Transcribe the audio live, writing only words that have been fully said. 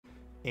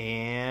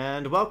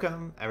And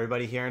welcome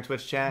everybody here in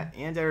Twitch chat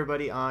and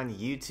everybody on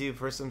YouTube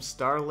for some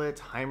Starlit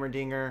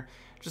Heimerdinger.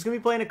 Just gonna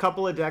be playing a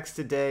couple of decks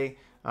today.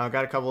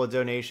 Got a couple of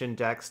donation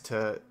decks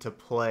to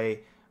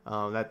play.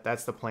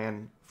 That's the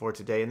plan for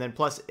today. And then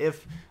plus,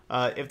 if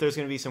there's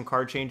gonna be some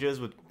card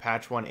changes with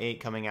patch 1.8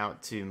 coming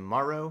out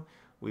tomorrow,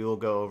 we will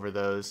go over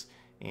those.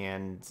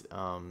 And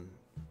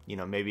you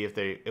know, maybe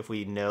if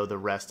we know the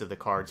rest of the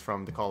cards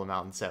from the Call of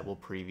Mountain set, we'll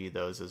preview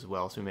those as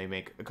well. So we may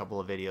make a couple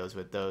of videos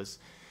with those.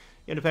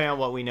 You know, depending on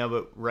what we know,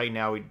 but right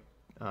now we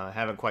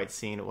haven't quite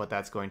seen what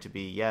that's going to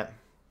be yet.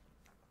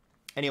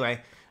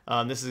 Anyway,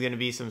 this is going to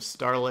be some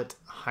Starlit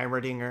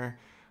Heimerdinger.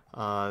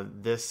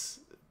 This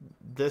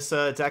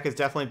deck is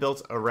definitely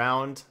built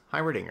around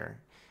Heimerdinger.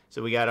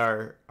 So we got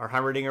our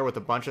Heimerdinger with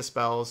a bunch of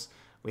spells.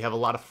 We have a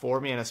lot of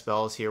 4-mana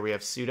spells here. We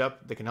have Suit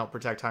Up that can help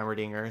protect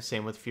Heimerdinger.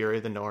 Same with Fury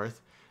of the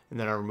North. And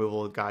then our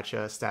removal,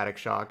 Gotcha, Static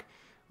Shock.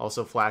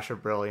 Also Flash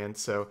of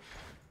Brilliance. So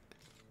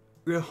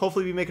we'll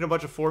hopefully be making a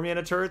bunch of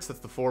 4-mana turrets.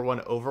 That's the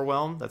 4/1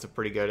 Overwhelm. That's a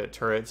pretty good at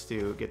turrets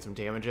to get some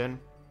damage in.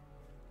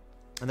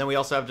 And then we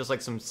also have just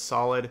like some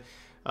solid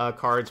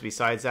cards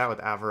besides that with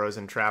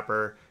Avarosan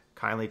Trapper,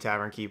 Kindly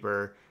Tavern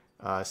Keeper,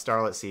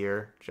 Starlit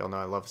Seer, which y'all know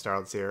I love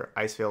Starlit Seer,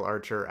 Iceveil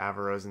Archer,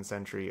 Avarosan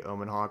Sentry,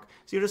 Omen Hawk.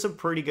 So you have some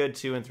pretty good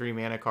 2- and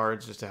 3-mana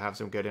cards just to have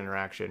some good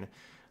interaction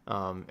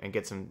and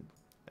get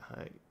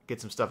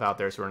some stuff out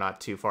there so we're not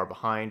too far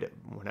behind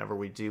whenever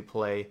we do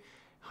play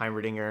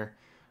Heimerdinger.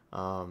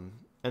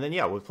 And then,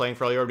 yeah, we're playing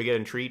Freljord to get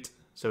Entreat,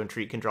 so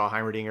Entreat can draw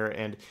Heimerdinger,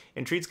 and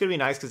Entreat's going to be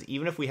nice because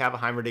even if we have a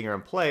Heimerdinger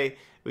in play,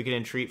 we can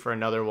Entreat for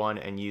another one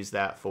and use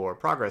that for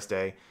Progress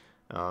Day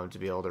to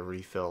be able to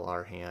refill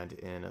our hand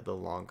in the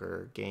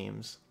longer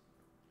games.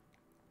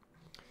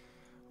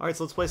 Alright,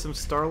 so let's play some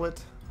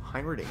Starlit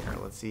Heimerdinger.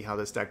 Let's see how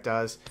this deck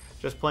does.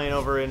 Just playing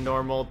over in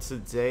normal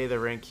today. The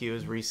rank queue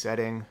is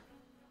resetting.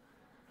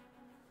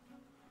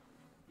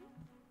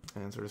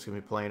 And so we're just going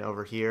to be playing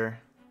over here.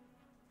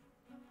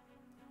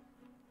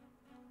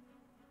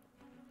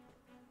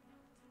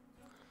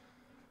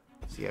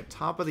 So yeah,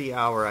 top of the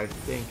hour, I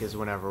think, is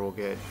whenever we'll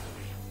get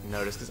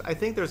noticed. Because I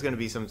think there's going to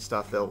be some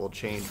stuff that will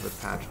change with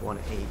patch 1.8.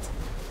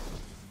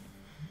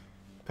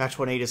 Patch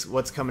 1.8 is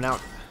what's coming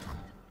out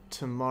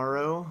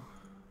tomorrow.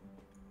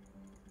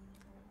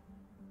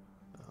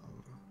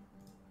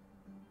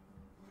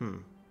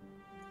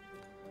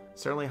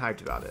 Certainly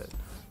hyped about it.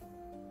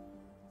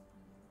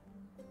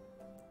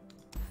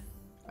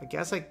 I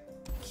guess I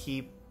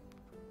keep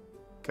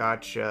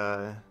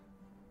Gotcha.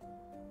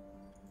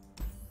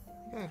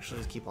 I actually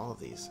just keep all of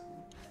these.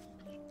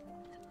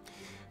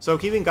 So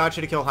keeping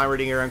Gotcha to kill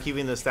Heimerdinger, I'm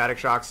keeping the Static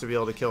Shocks to be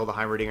able to kill the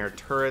Heimerdinger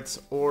turrets,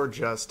 or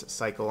just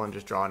cycle and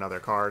just draw another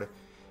card.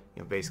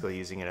 You know, basically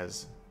using it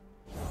as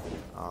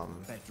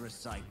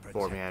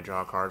 4-mana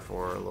draw a card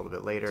for a little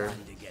bit later.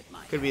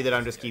 Could be that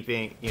I'm just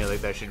keeping, you know,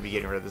 like I should be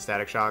getting rid of the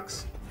Static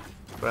Shocks.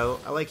 But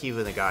I like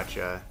keeping the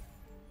Gotcha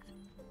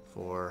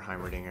for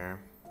Heimerdinger.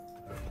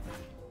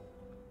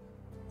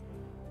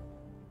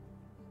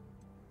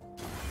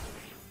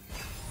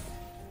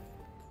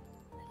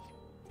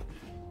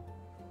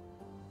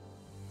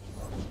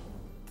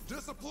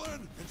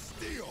 Discipline and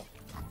steel.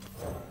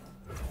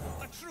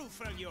 A true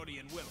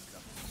Freljordian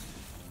welcome.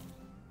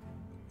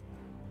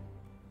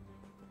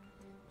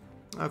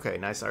 Okay,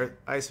 nice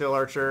Iceveil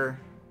Archer.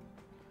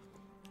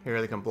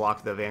 Here they can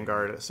block the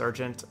Vanguard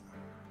Sergeant.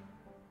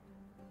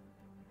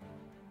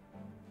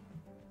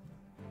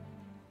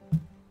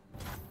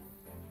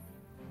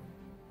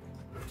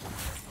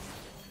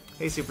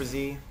 Hey, Super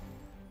Z.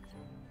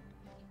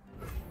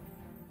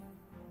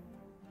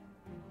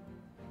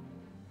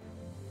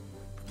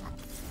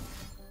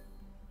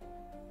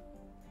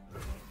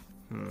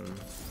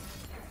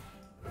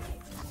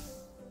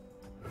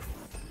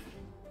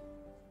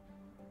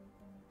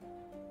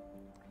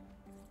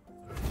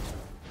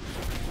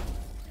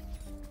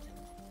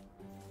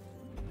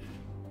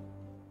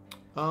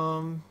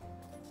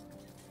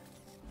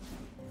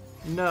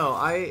 No,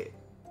 I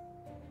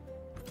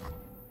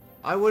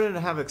wouldn't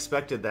have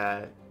expected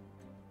that,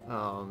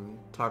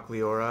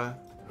 Takliora.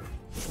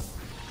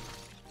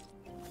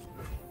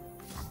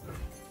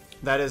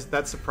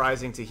 That's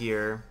surprising to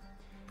hear.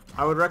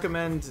 I would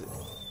recommend,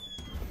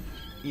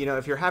 you know,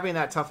 if you're having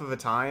that tough of a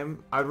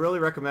time, I'd really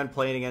recommend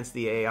playing against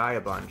the AI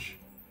a bunch.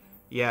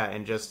 Yeah,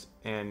 and just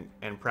and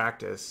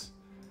practice.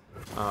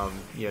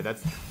 You know,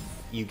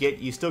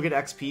 you still get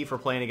XP for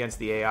playing against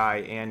the AI,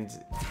 and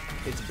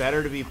it's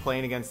better to be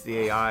playing against the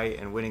AI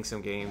and winning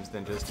some games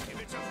than just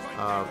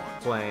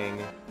playing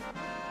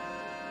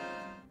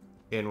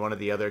in one of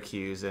the other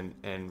queues and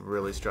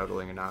really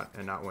struggling and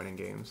not winning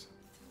games.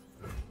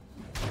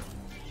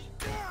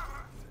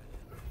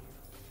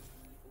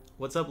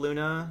 What's up,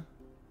 Luna?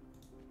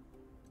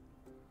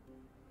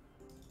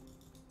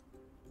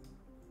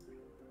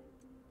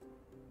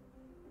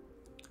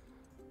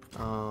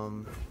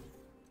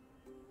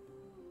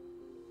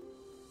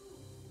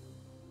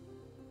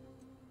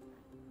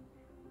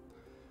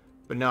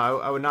 But no,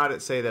 I would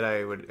not say that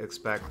I would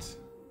expect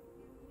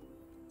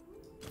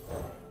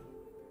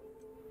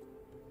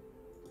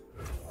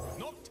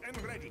Not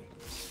and ready.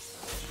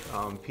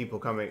 people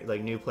coming,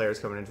 like new players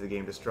coming into the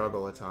game to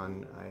struggle a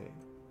ton.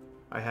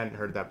 I hadn't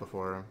heard that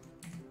before.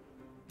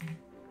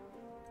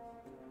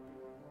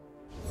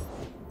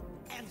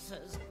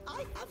 Answers,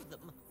 I have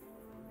them.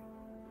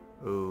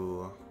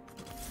 Ooh.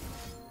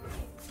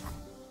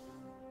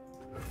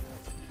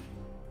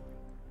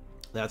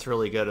 That's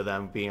really good of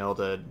them being able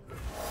to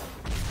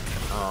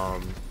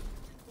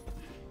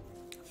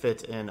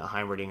fit in a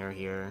Heimerdinger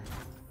here.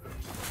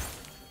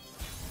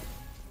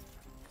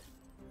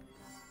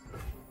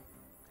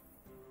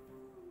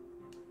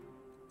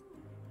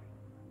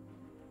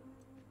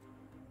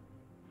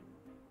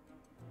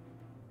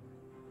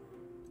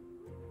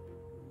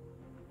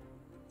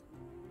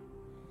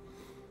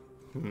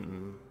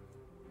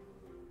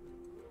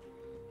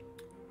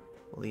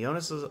 Well, the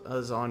onus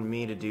is on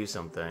me to do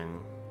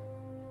something.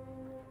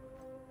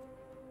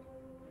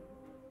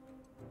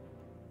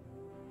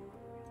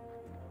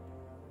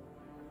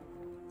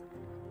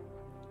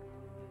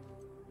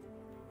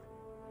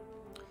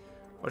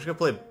 I'm just gonna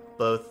play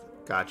both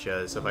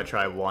gotchas, so if I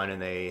try one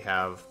and they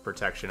have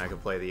protection, I can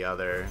play the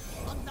other.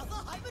 Another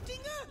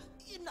Heimerdinger?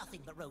 Nothing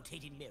but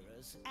rotating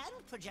mirrors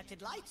and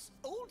projected lights.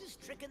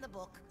 Oldest trick in the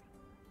book.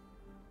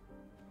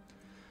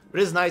 But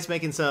it is nice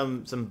making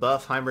some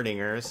buff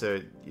Heimerdinger, so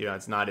you know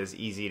it's not as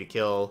easy to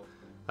kill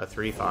a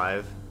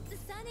 3/5. The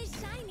sun is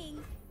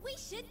shining. We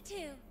should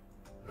too.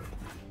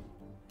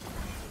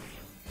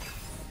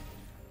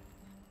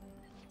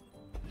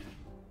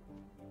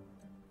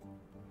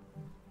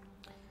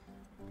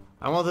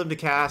 I want them to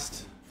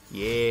cast.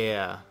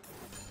 Yeah,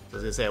 I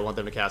was gonna say I want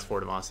them to cast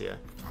for Demacia.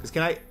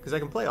 Because I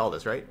can play all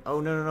this, right? Oh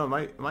no.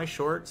 Am I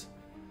short?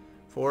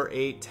 4,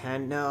 8,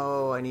 10.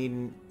 No, I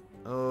need.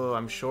 Oh,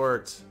 I'm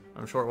short.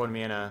 I'm short 1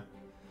 mana.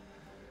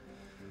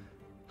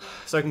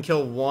 So I can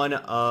kill one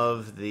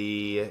of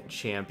the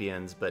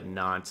champions, but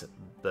not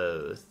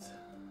both.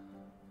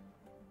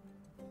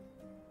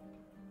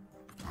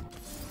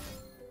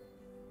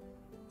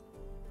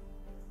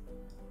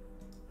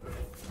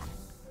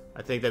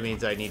 I think that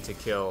means I need to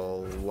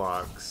kill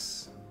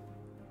Lux.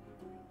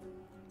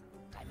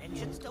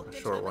 Dimensions don't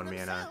Short 1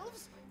 determine mana.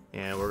 themselves.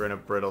 And we're gonna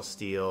Brittle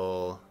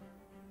Steel.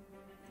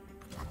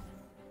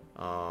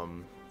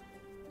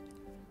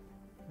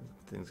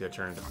 Thing's gonna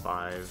turn into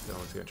 5. That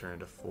one's gonna turn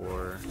into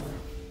 4.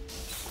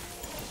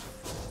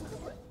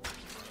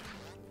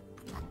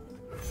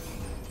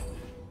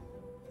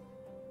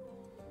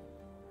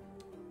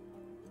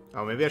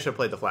 Oh, maybe I should have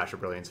played the Flash of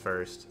Brilliance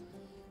first.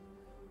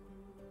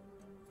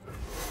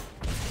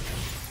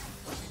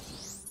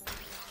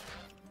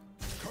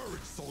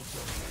 Courage, soldier.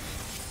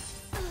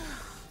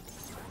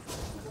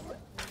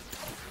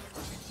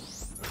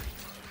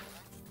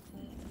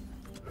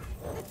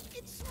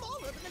 It's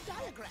smaller than a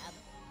diagram.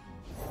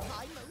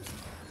 My most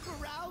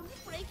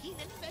groundbreaking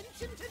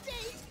invention to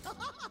date.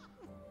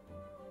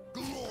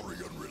 Glory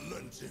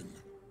unrelenting.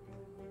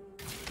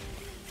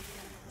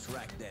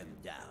 Track them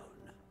down.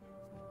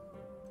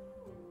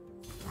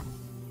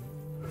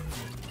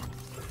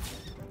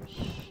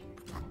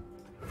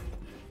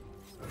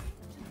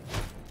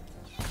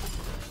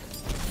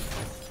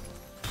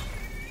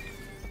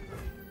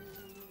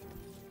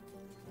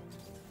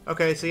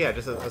 Okay, so yeah,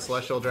 just a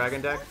Celestial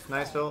Dragon deck.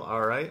 Nice, Phil.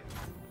 Alright.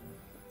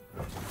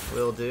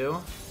 Will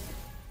do.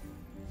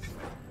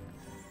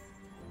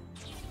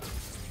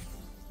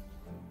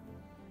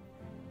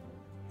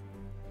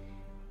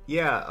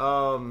 Yeah,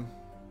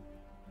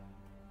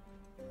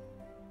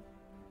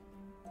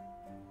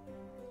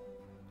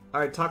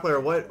 Alright,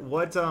 Talklair,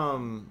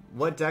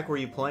 what deck were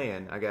you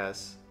playing, I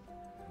guess?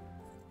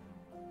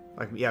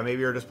 Like, yeah, maybe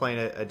you were just playing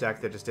a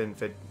deck that just didn't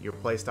fit your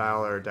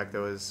playstyle, or a deck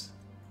that was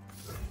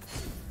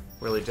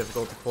really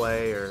difficult to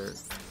play, or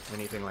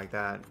anything like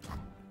that.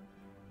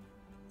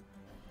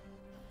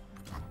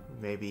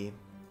 Maybe.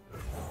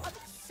 An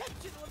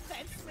exceptional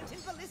advancement in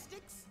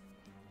ballistics.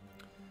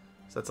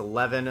 So that's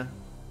 11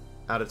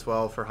 out of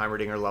 12 for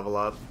Heimerdinger level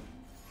up.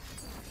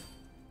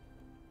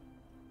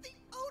 The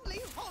only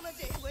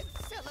holiday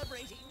worth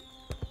celebrating.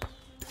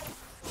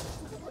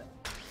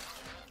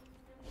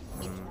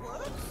 It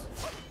works.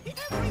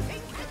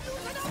 Everything can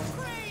use an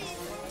upgrade.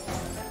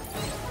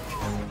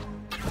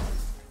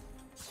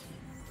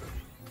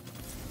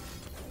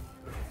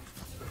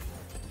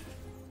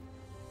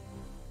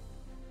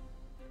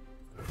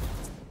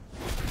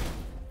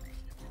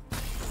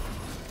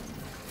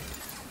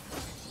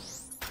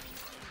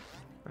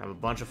 I have a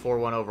bunch of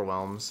 4/1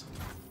 overwhelms.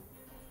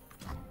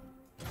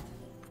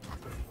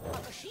 A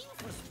machine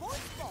for sports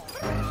ball.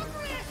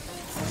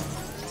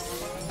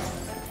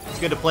 It's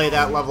good to play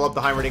that level up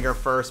the Heimerdinger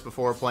first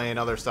before playing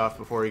other stuff,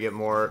 before you get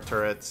more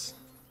turrets.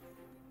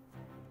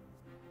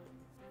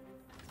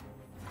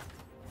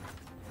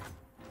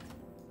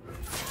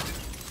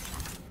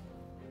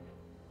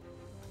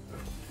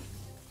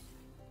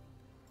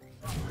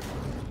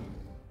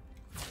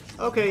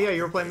 Okay, yeah,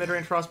 you were playing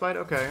mid-range Frostbite?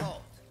 Okay.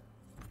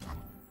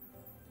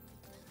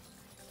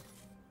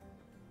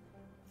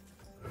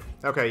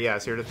 Okay, yeah,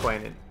 so you're just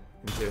playing it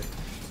into...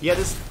 Yeah,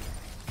 this...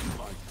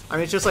 I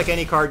mean, it's just like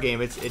any card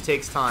game. It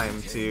takes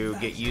time to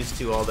get used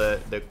to all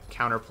the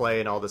counterplay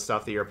and all the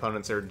stuff that your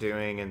opponents are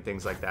doing and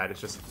things like that.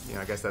 It's just, you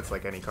know, I guess that's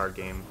like any card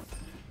game.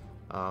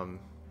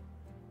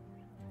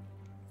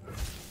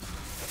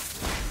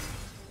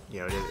 You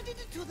know, Added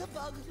it to the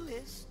bug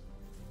list.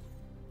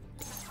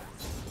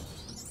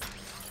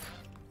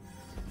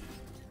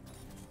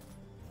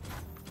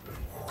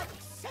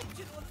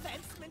 Exceptional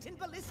advancement in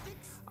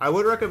ballistics. I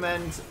would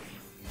recommend.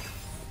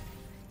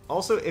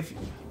 Also, if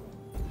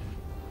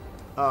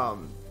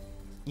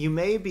you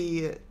may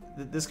be,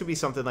 this could be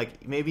something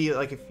like maybe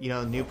like if you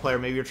know new player,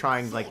 maybe you're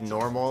trying like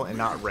normal and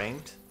not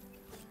ranked,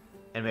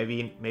 and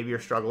maybe you're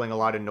struggling a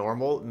lot in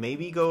normal.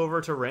 Maybe go over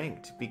to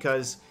ranked,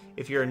 because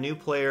if you're a new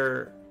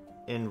player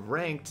in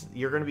ranked,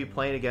 you're going to be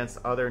playing against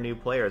other new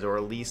players, or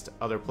at least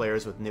other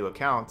players with new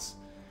accounts.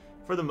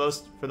 For the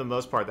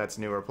most part, that's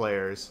newer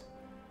players.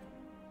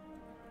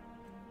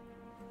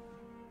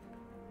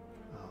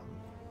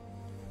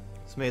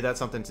 So maybe that's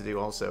something to do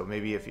also.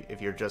 Maybe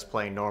if you're just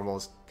playing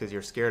normals because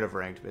you're scared of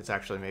ranked, it's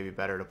actually maybe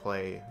better to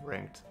play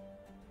ranked.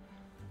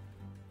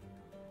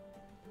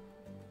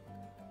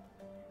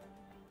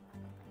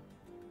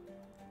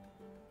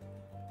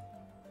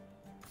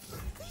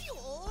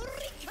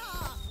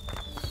 Eureka!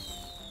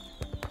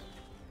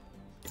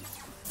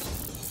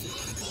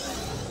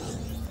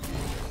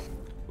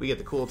 We get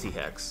the cool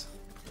T-Hex.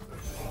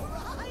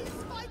 Rise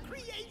my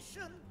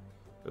creation!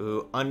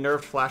 Ooh,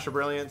 unnerved Flash of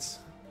Brilliance.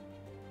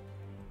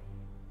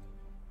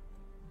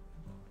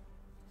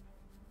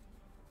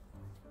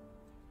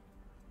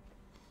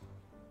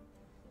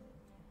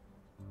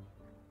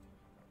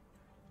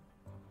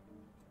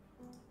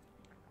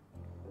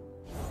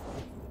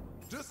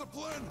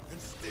 Discipline and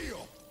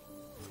steel.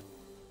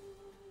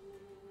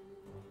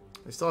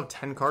 They still have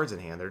 10 cards in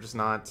hand. They're just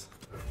not...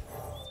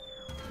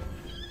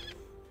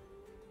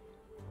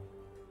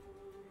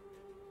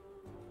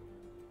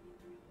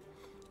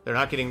 They're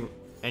not getting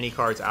any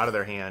cards out of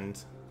their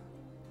hand.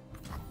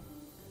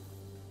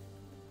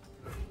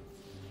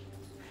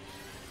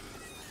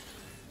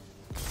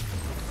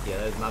 Yeah,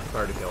 that is not the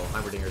card to kill.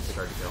 Heimerdinger is the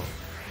card to kill.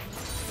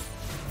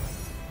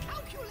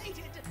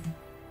 Calculated!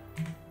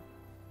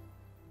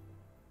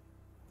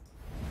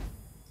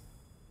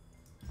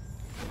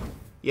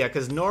 Yeah,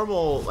 because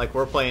normal, like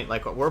we're playing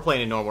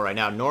in normal right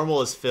now.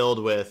 Normal is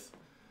filled with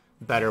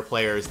better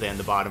players than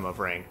the bottom of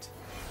ranked.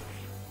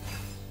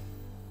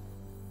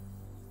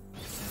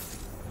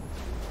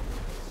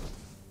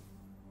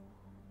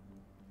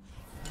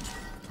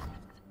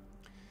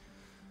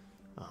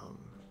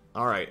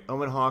 All right,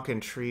 Omen Hawk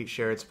and Treat,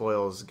 Shared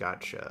Spoils,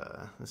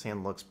 gotcha. This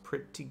hand looks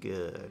pretty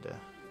good,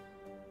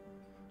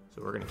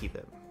 so we're gonna keep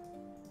it.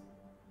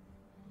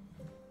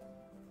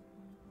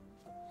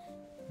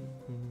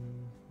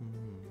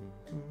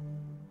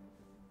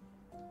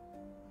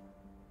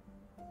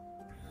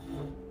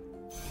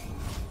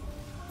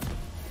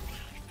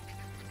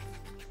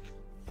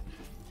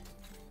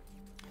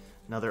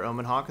 Another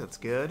Omen Hawk, that's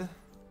good.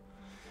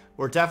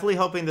 We're definitely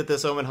hoping that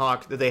this Omen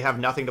Hawk, that they have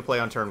nothing to play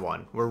on turn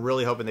 1. We're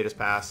really hoping they just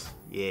pass.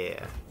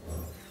 Yeah.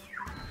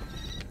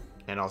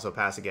 And also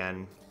pass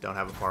again. Don't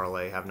have a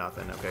parlay, have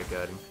nothing. Okay,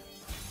 good.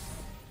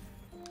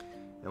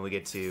 Then we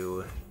get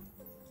to...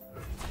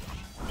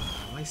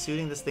 Am I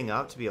suiting this thing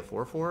up to be a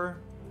 4/4?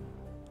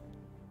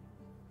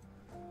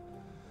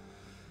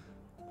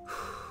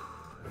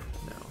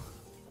 No.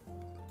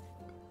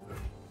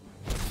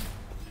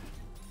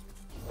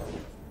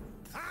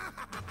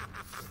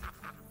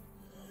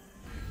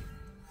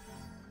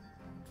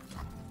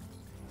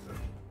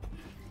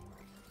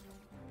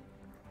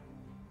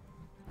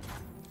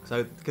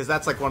 So, because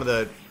that's like one of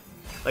the...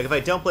 Like, if I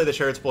don't play the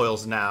Shared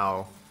Spoils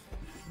now,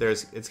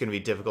 it's going to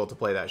be difficult to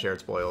play that Shared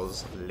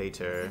Spoils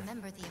later.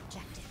 Remember the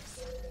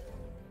objectives.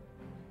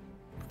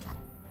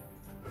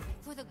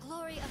 For the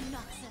glory of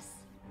Noxus.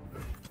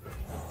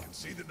 You can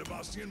see the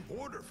Devastian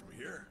border from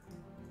here.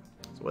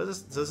 So what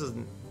is this? This is...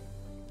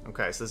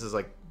 Okay, so this is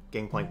like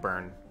Gangplank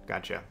Burn.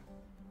 Gotcha.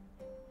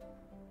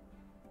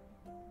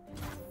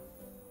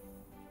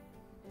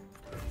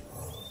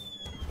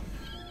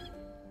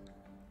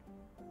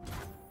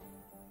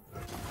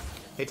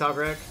 Hey,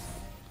 Togrek.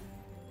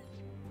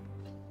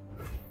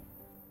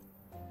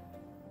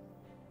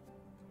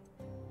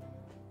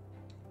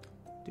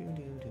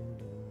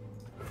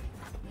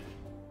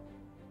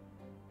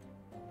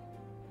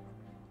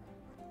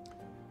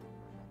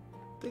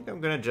 I think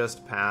I'm gonna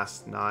just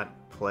pass,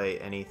 not play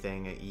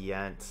anything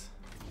yet.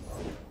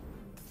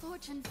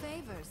 Fortune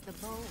favors the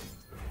bold.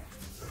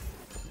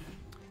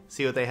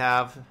 See what they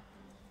have.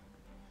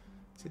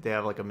 See if they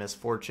have like a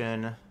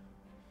Misfortune.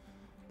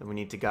 Then we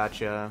need to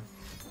gotcha.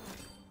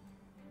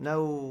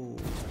 No.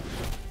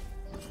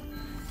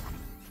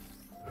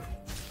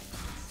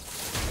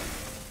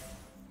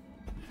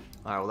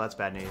 Alright, well that's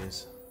bad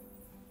news.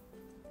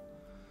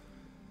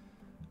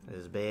 That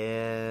is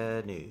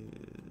bad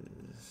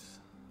news.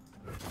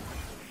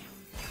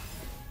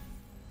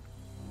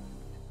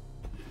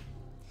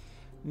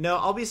 No,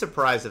 I'll be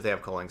surprised if they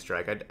have Culling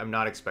Strike. I'm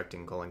not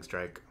expecting Culling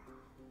Strike.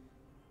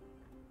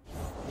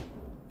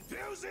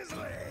 Fuse is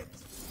lit.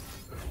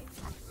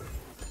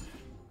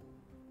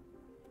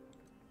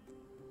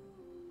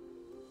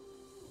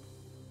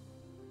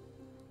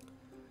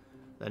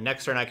 The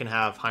next turn I can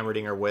have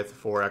Heimerdinger with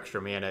 4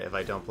 extra mana if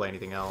I don't play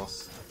anything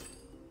else.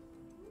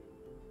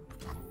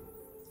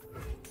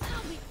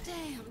 I'll be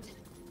damned.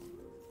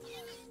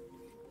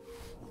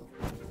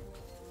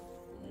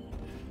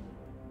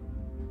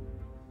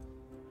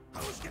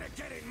 Who's gonna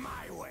get in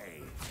my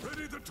way?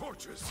 Ready the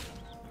torches.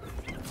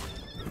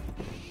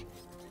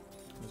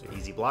 Those are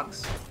easy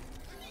blocks.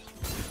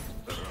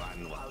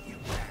 Run while you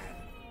can.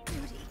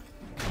 Duty.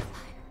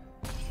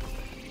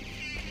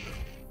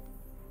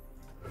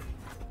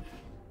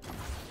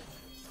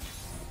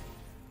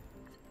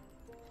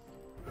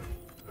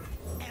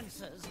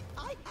 Answers,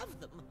 I have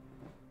them.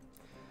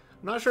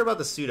 I'm not sure about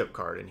the suit up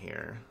card in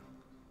here.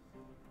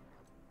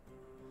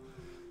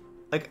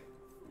 Like,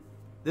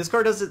 this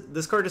card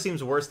just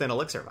seems worse than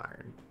Elixir of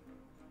Iron.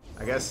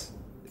 I guess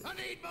I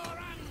need more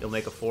ammo. you'll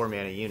make a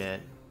 4-mana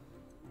unit.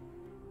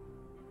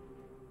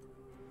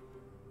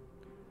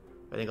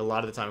 I think a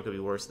lot of the time it could be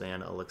worse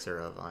than Elixir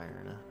of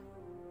Iron.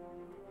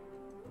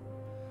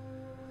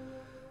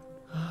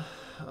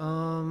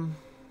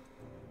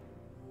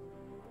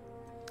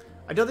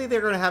 I don't think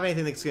they're going to have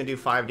anything that's going to do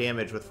 5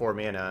 damage with 4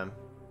 mana.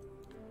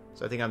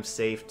 So I think I'm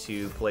safe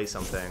to play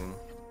something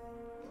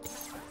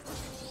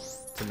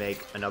to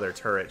make another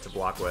turret to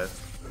block with.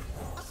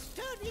 A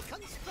sturdy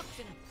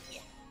construction. Yeah.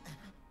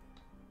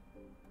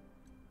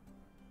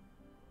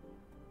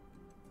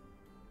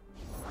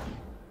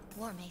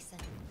 War Mason,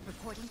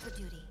 reporting for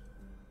duty.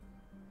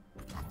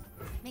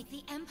 Make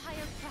the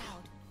Empire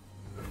proud.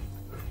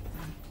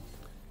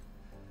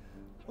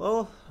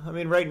 Well, I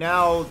mean, right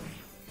now,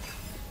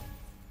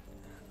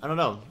 I don't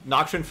know.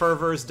 Noxian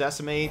Fervors,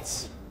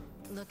 Decimates.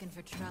 Looking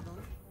for trouble?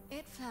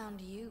 It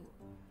found you.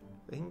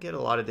 They can get a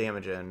lot of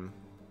damage in.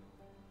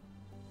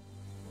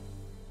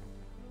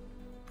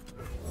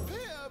 Fear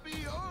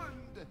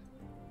beyond.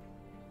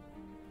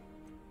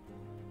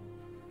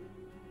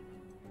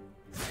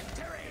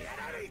 Victory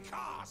at any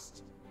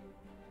cost.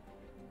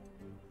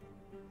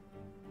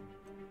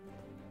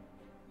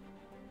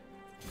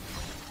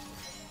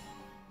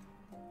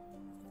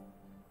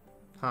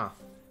 Huh.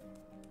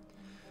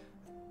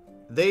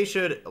 They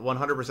should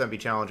 100% be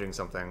challenging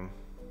something.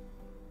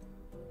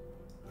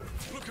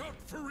 Look out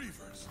for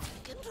reavers.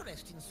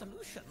 Interesting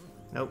solution.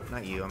 Nope,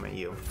 not you. I meant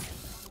you.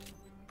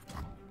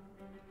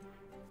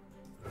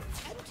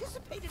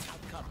 Anticipated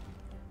outcome.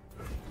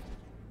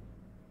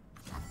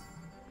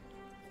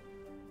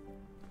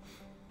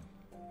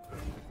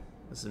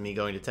 This is me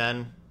going to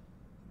 10.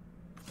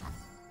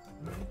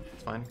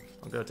 It's fine.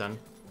 I'll go 10.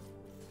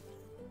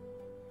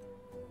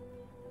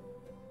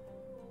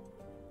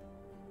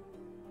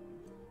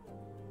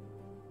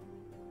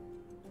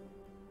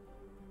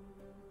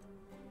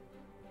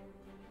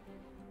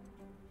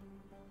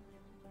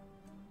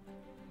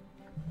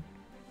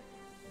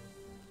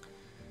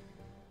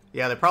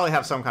 Yeah, they probably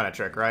have some kind of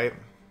trick, right?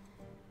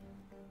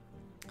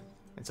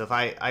 And so if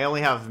I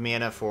only have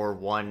mana for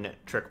 1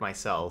 trick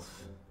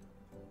myself.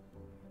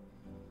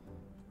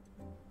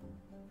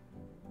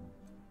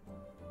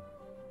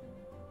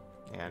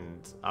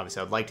 And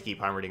obviously I'd like to keep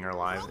Heimerdinger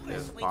alive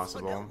Progress if waits for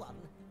possible. no one.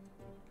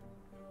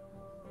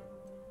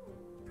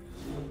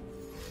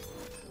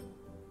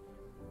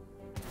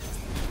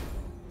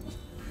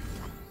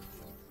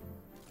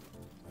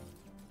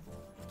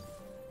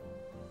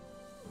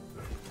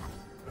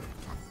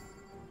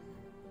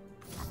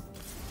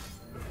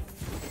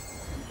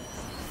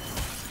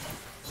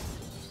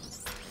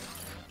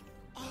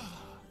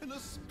 An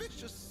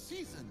auspicious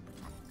season.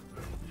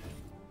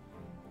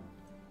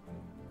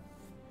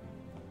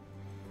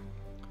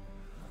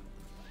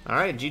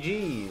 Alright,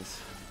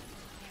 GG's.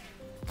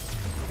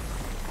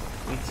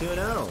 We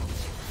 2-0.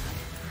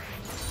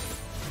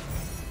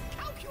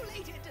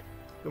 Calculated.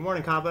 Good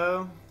morning,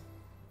 Cabo.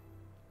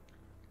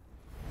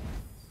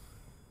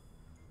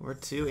 We're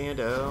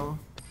 2-0.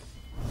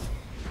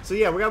 So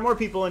yeah, we got more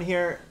people in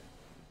here.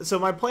 So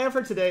my plan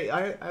for today,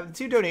 I have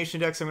 2 donation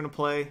decks I'm going to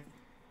play.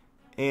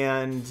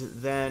 And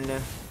then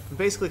I'm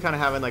basically kind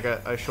of having like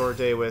a short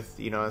day with,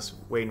 you know, us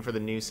waiting for the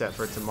new set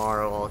for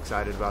tomorrow. All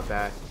excited about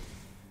that.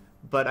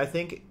 But I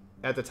think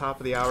at the top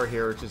of the hour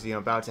here, which is, you know,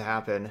 about to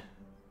happen,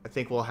 I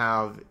think we'll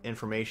have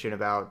information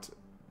about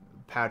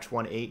patch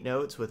 1.8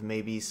 notes with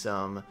maybe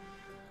some.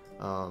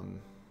 I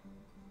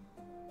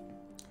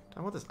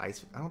want this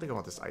ice. I don't think I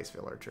want this ice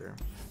villager.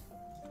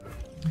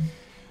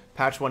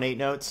 Patch 1.8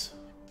 notes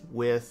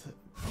with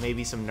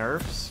maybe some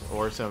nerfs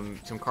or some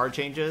card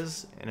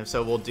changes, and if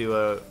so, we'll do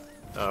a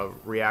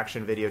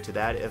reaction video to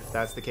that if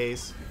that's the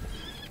case.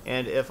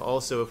 And if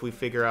we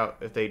figure out,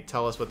 if they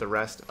tell us what the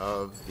rest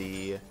of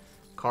the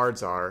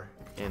cards are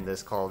in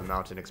this called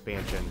Mountain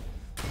Expansion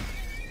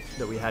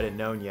that we hadn't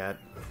known yet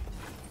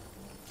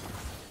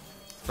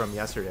from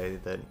yesterday,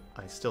 that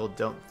I still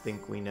don't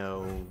think we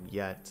know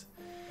yet.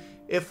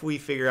 If we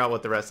figure out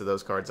what the rest of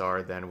those cards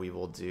are, then we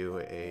will do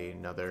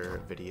another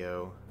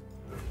video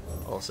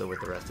also with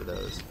the rest of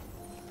those.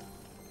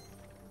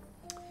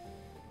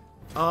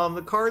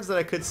 The cards that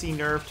I could see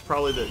nerfed,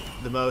 probably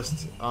the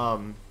most, I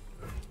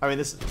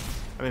mean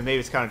maybe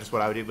it's kind of just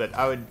what I would do, but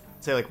I would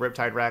say like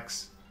Riptide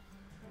Rex.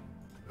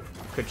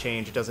 could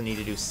change. It doesn't need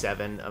to do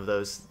 7 of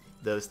those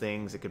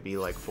things. It could be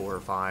like 4 or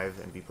 5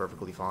 and be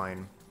perfectly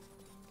fine.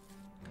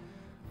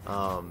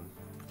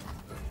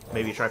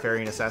 Maybe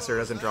Trifarian Assessor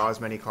doesn't draw as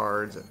many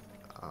cards.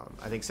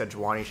 I think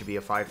Sejuani should be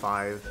a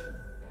 5/5,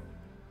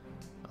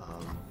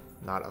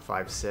 not a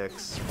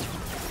 5/6.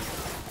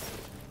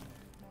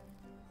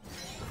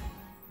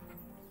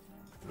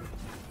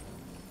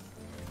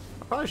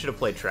 I probably should have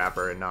played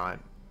Trapper and not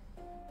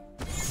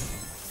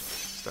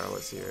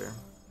Starlit here.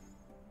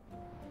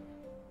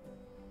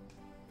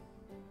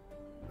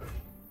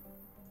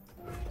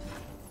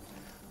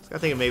 I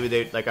think maybe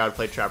they I would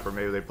play Trapper,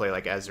 maybe they'd play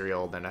like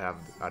Ezreal, then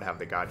I'd have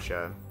the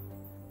gotcha.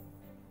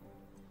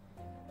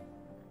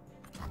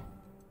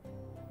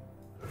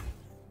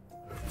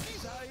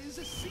 These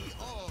eyes see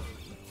all.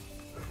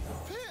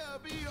 Fear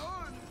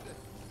beyond.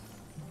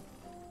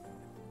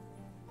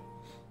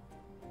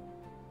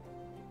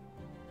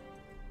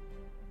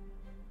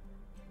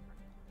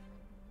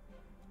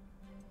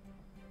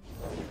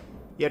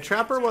 Yeah,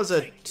 Trapper was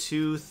a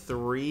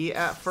 2/3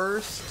 at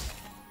first.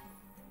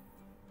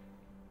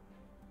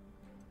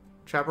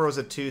 Trapper was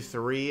a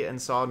 2/3 and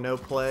saw no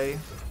play.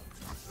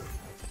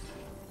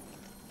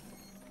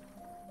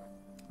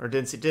 Or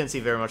didn't see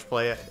very much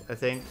play, I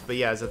think. But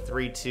yeah, as a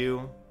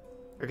 3/2,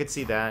 I could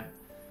see that.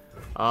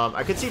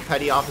 I could see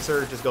Petty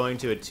Officer just going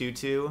to a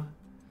 2/2.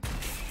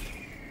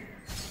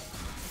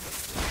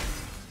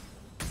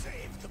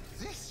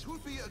 This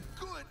would be a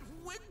good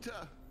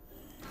winter.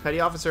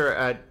 Petty Officer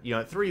at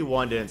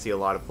 3/1 didn't see a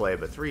lot of play,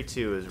 but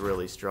 3/2 is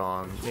really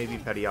strong. Maybe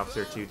Petty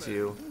Officer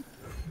 2/2.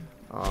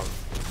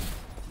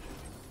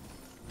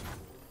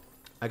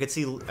 I could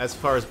see, as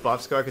far as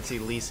buffs go, I could see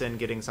Lee Sin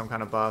getting some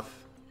kind of buff.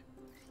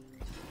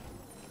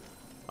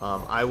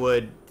 I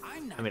would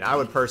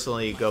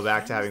personally go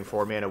back to having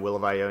 4 mana Will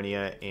of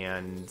Ionia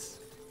and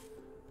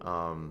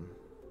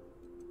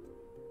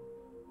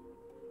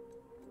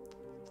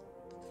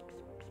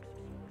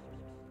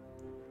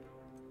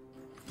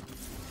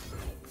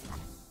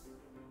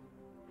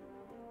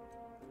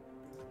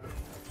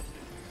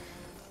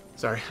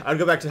sorry, I'd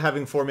go back to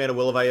having 4 mana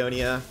Will of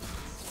Ionia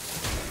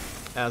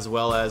as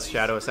well as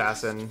Shadow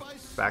Assassin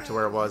back to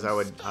where it was. I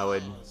would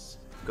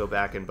go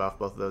back and buff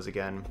both of those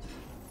again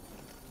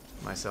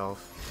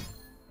myself.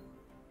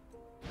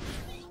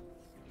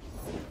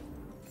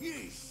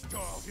 Ye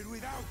started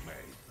without me.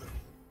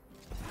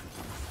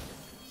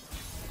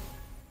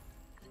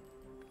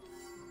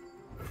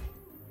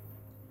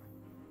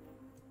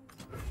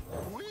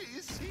 We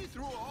see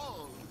through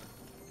all.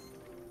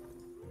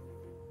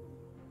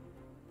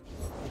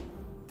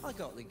 I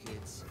got the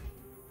kids.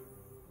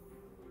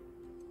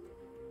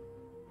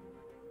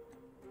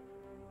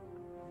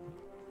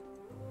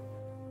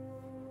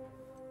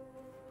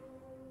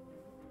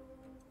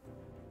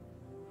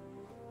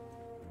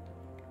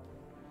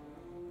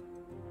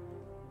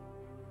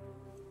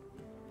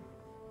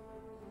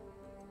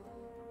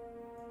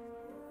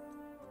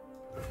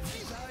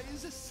 These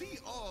eyes see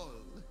all.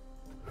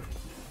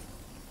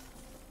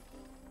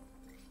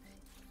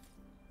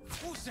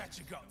 What's that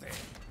you got there?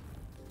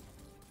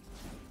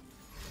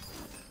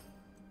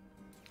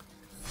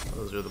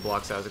 Those are the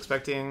blocks I was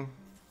expecting.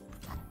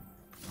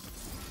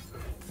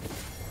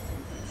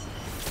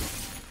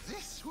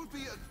 This would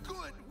be a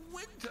good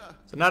winter.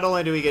 So not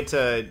only do we get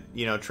to,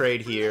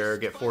 trade here,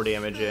 get 4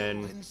 damage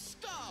in,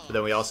 but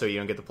then we also,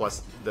 get the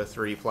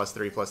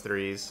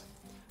 3+3/+3s.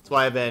 That's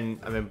why I've been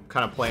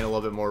kind of playing a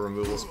little bit more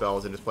removal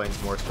spells and just playing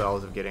some more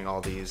spells of getting all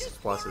these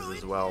pluses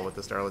as well with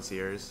the Starlit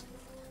Seers.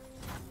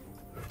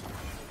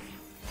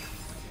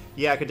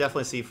 Yeah, I could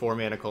definitely see 4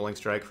 mana Culling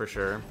Strike for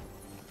sure.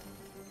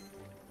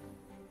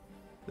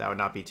 That would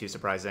not be too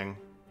surprising.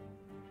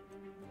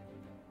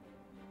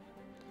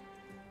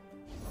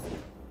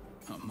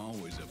 I'm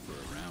always up for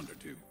a round or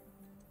two.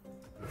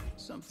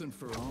 Something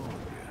for all of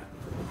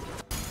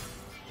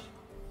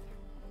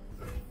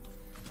you.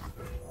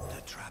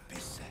 The trap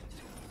is set.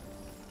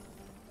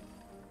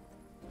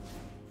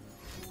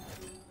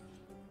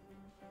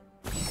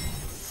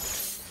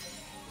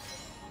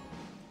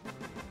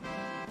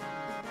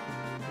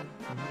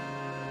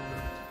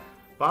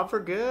 Bob for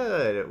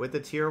Good with the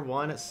tier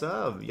 1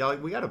 sub. Y'all,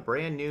 we got a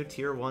brand new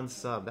tier 1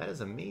 sub. That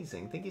is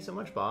amazing. Thank you so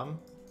much, Bob.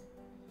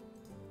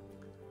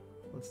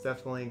 Let's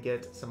definitely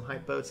get some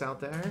hype boats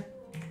out there.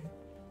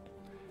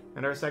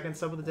 And our second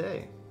sub of the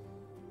day.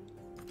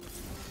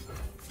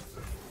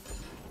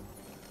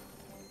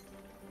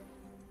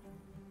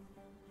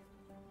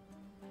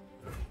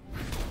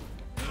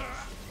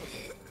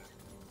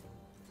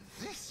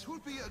 This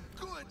would be a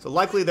good. So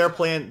likely they're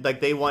playing,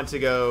 they want to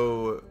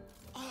go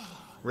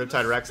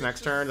Riptide Rex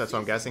next turn. That's what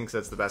I'm guessing, because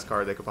that's the best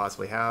card they could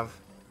possibly have.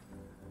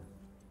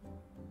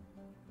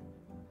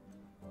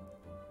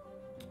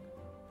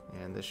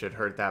 And this should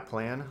hurt that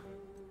plan.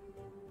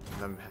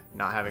 Them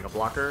not having a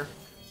blocker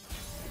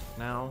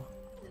now.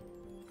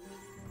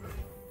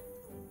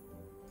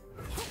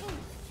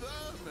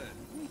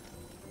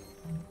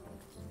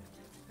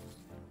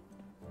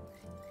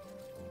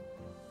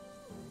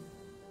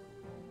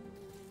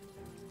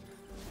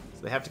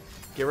 So they have to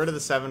get rid of the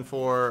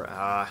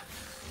 7/4.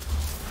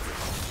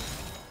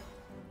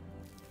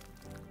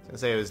 I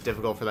say it was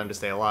difficult for them to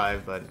stay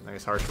alive, but I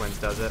guess Harsh Winds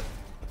does it.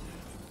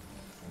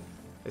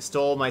 They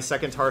stole my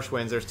second Harsh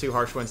Winds. There's 2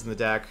 Harsh Winds in the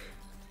deck.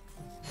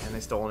 And they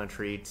stole an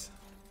Entreat.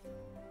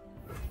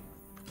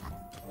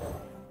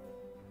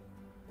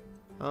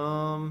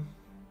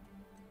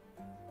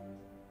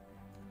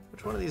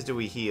 Which one of these do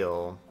we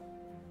heal?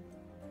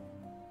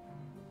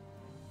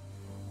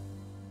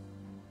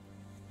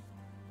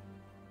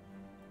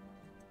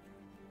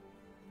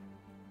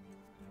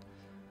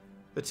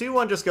 The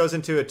 2-1 just goes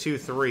into a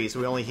 2-3, so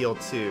we only heal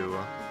 2.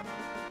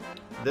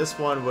 This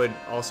one would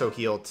also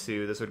heal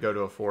 2. This would go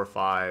to a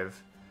 4-5.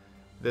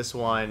 This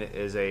one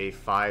is a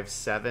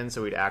 5-7,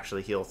 so we'd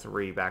actually heal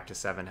 3 back to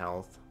 7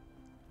 health.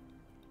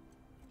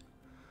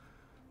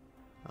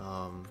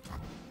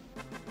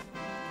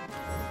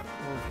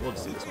 We'll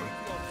just do this one.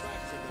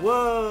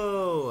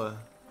 Whoa!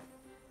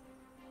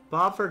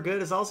 Bob for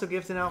Good is also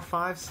gifting out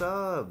 5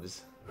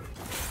 subs.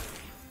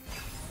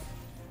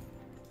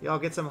 Y'all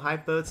get some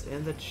hype votes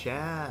in the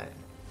chat.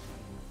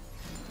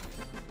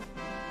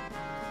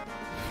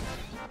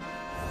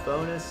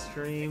 Bonus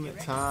stream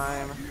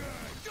time.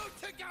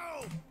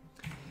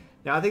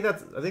 Now I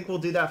think we'll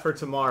do that for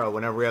tomorrow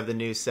whenever we have the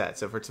new set.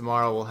 So for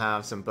tomorrow we'll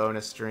have some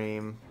bonus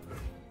stream.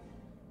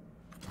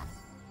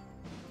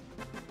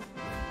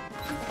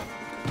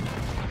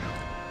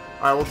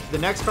 Alright, well the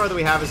next card that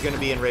we have is going to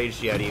be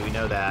Enraged Yeti, we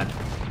know that.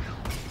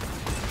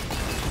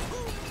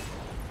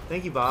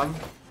 Thank you, Bob.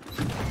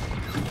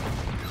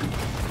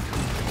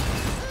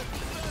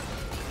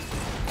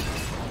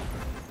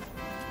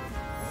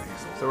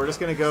 So we're just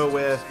gonna go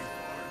with,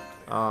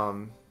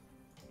 oh,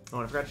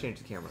 I forgot to change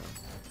the camera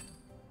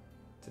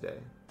today.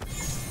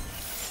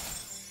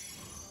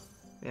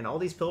 Man, all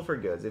these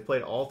Pilfered Goods. They've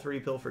played all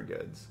 3 Pilfered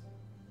Goods.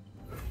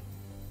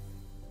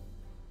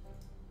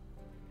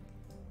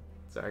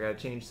 So I gotta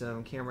change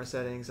some camera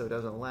settings so it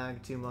doesn't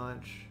lag too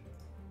much.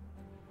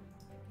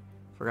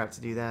 Forgot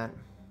to do that.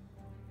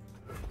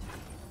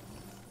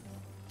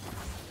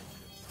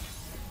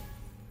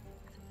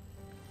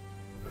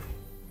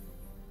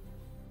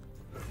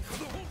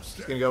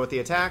 Just gonna go with the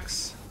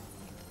attacks.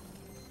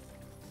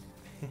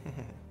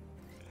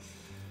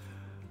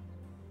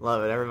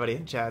 Love it. Everybody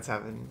in chat's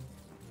having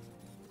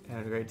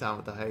a great time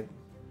with the hype.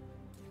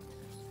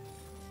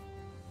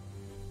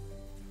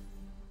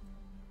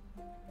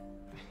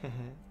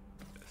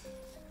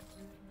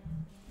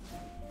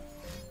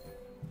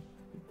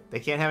 They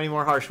can't have any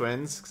more Harsh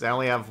Winds because I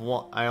only have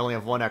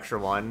one extra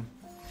one.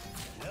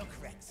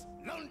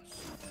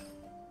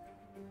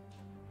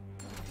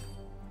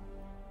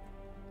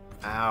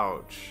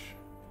 Ouch.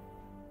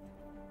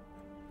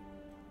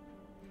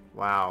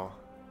 Wow.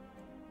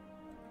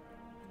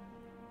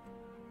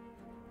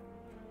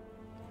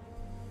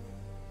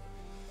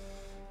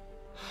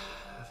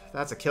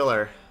 That's a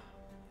killer.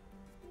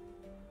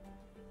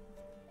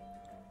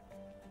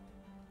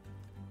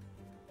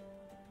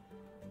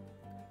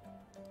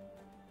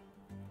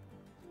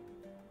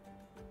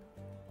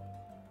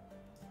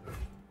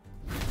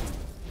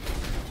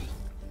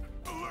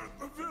 Alert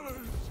the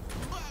village!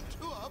 Back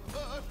to our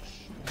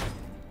perch!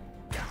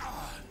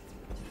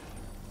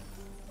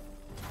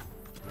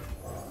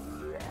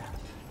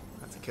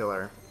 That's a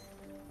killer.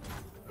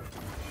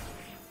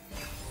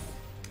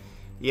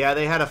 Yeah,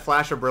 they had a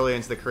flash of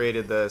brilliance that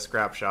created the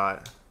scrap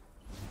shot.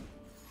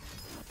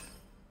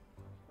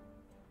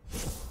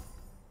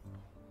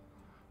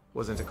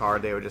 Wasn't a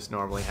card they would just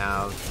normally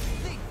have.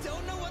 They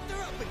don't know what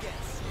they're up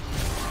against.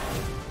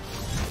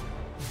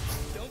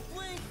 Don't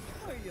blink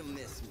or you'll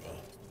miss me.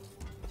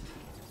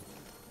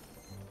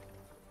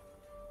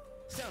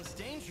 Sounds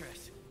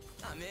dangerous.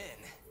 I'm in.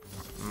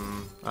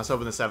 I was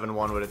hoping the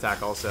 7-1 would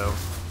attack also.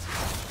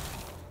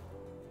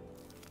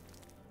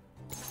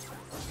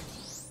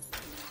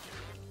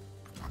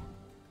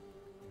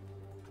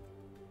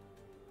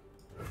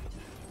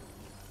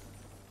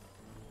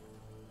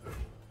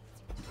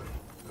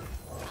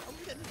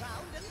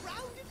 And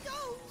round it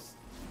goes.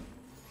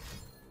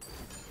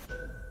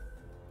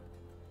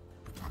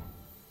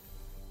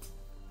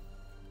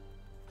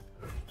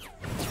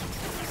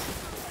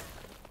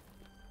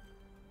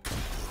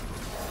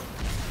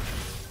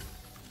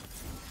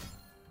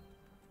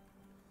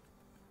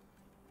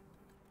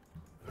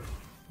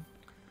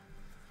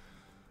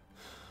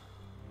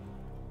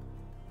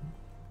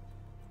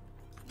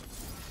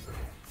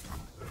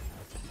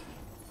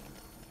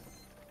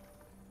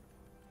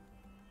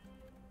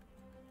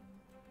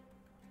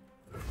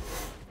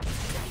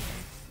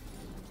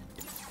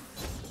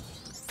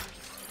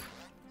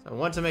 I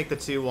want to make the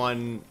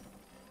 2-1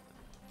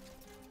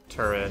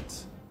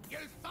 turret. You'll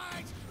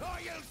fight or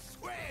you'll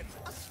swim!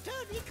 A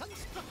sturdy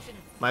construction.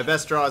 My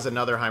best draw is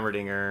another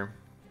Heimerdinger.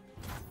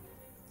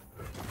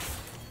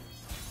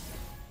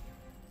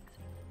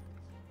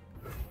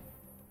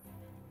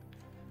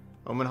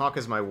 Omen Hawk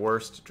is my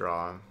worst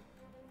draw.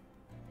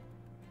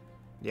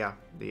 Yeah,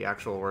 the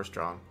actual worst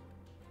draw.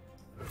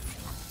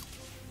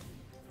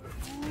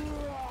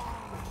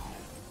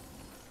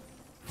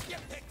 You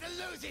picked the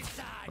losing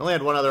side. I only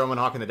had one other Omen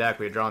Hawk in the deck.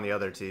 We had drawn the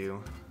other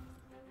 2.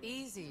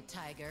 Easy,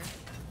 Tiger.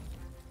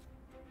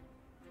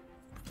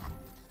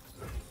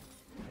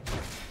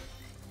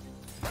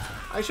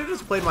 I should have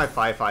just played my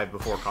 5-5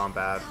 before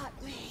combat.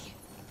 Got me.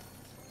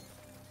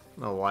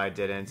 I don't know why I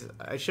didn't.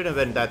 I should have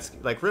been. That's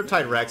like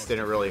Riptide Rex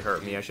didn't really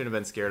hurt me. I shouldn't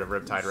have been scared of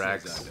Riptide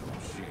Rex.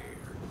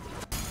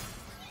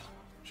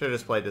 Should have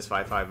just played this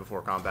 5-5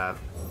 before combat.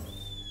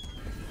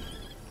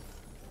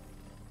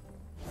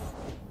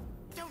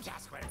 Don't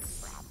ask where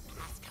it's from.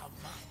 Ask how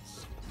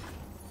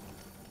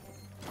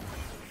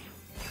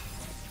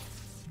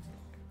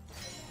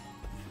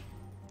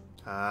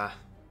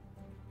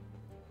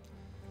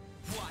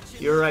much.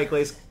 You're right,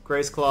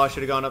 Grace Claw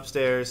should have gone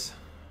upstairs.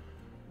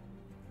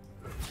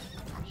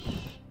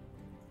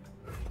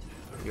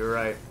 You're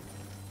right.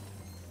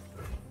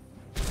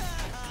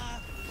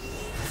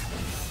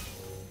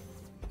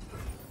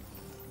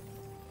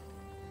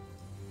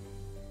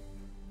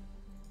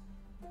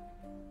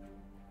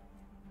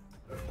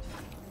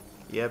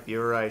 Yep, you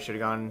were right. Should have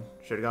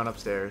gone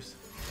upstairs.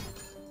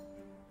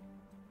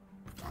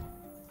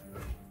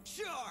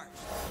 Charge!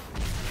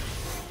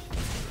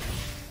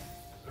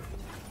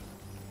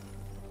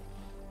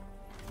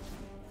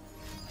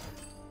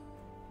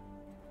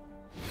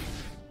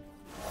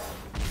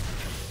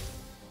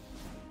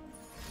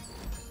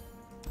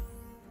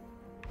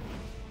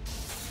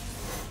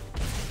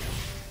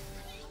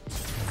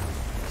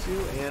 Two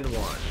and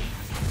one.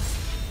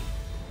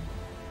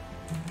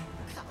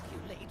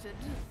 Calculated.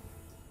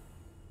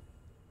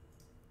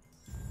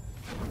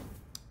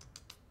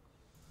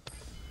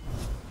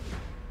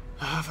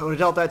 If I would have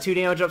dealt that 2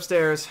 damage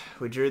upstairs,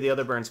 we drew the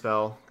other burn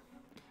spell.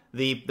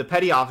 The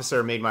petty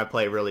officer made my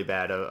play really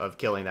bad of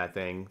killing that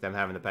thing. Them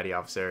having the petty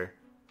officer.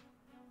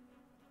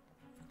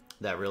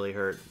 That really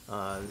hurt,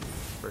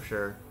 for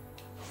sure.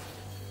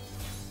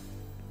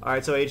 All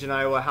right, so Agent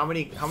Iowa, how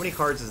many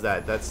cards is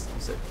that?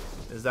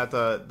 Is that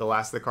the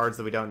last of the cards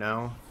that we don't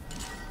know?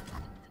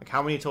 Like,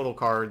 how many total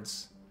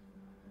cards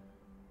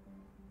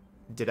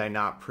did I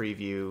not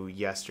preview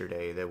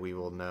yesterday that we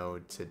will know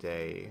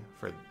today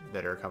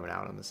that are coming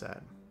out on the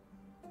set?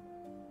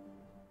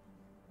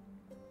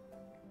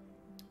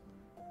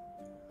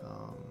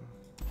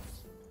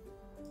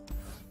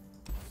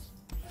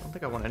 I don't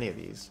think I want any of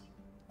these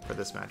for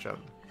this matchup.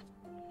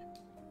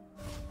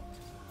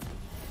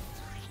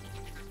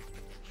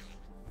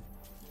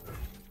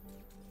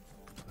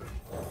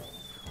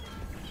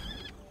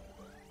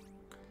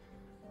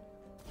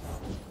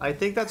 I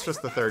think that's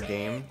just the 3rd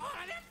game.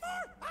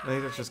 I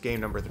think that's just game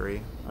number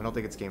 3. I don't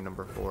think it's game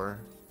number 4.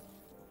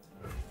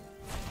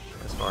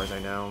 As far as I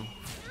know.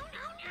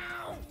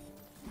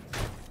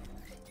 Can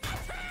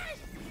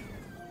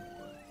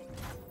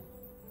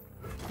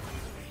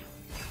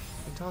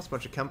you tell us a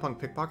bunch of Chempunk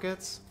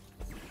pickpockets?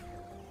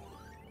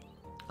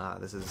 Ah,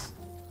 this is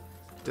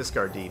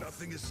discard deep.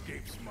 Nothing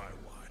escapes my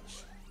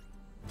watch.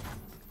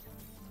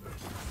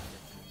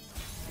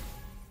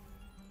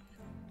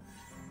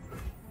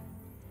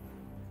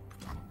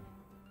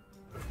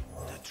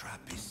 The trap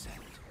is set.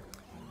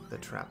 The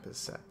trap is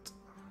set.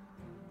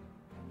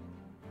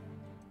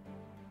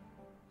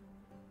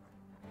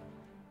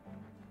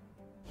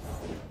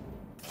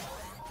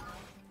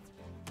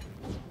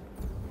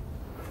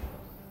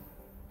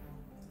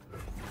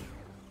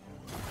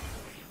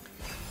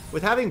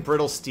 With having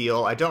Brittle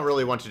Steel, I don't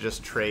really want to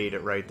just trade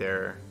it right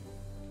there.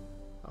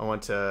 I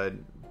want to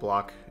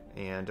block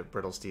and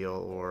Brittle Steel,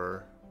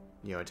 or,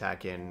 you know,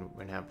 attack in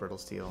and have Brittle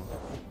Steel.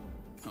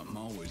 I'm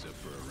always up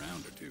for a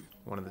round or two.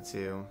 One of the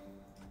two.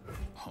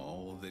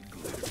 All that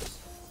glitters.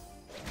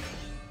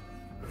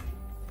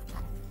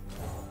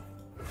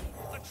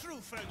 A true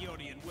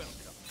Freljordian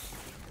welcome.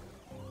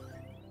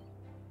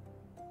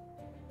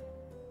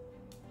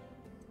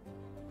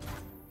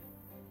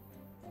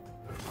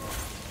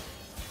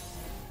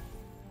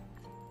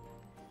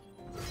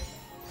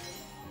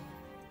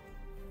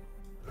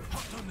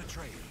 Hot on the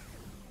trail.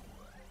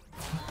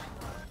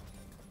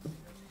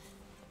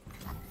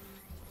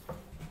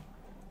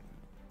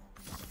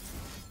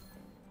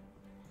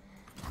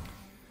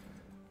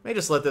 May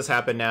just let this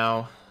happen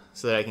now,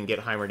 so that I can get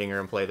Heimerdinger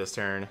and play this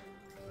turn.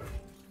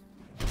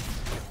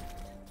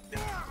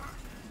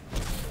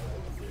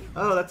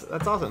 Oh, that's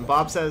awesome.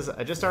 Bob says,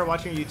 I just started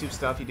watching your YouTube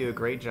stuff. You do a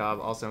great job.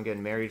 Also, I'm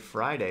getting married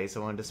Friday,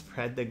 so I wanted to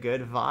spread the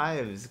good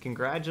vibes.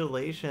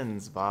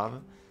 Congratulations,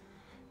 Bob.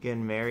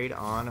 Getting married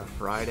on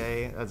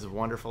Friday. That's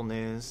wonderful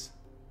news.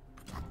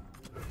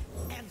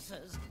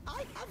 Answers.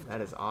 I have That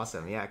is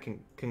awesome. Yeah,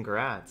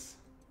 congrats.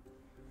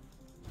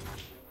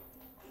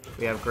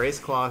 We have Grace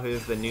Claw,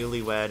 who's the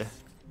newlywed,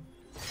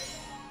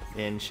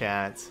 in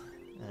chat.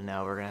 And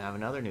now we're going to have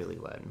another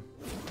newlywed.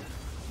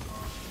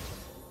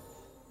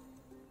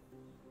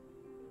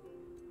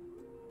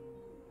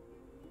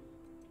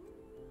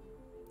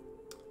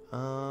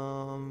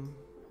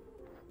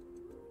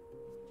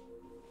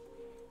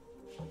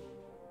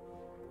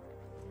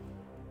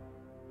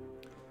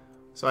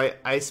 So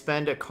I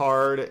spend a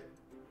card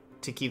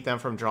to keep them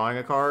from drawing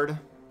a card.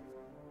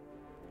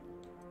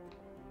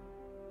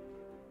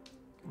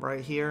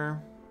 Right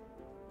here.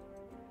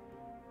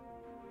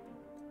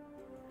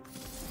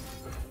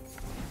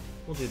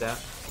 We'll do that.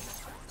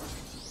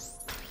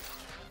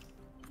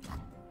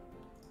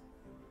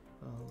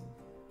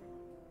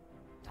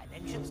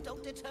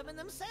 determine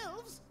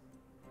themselves.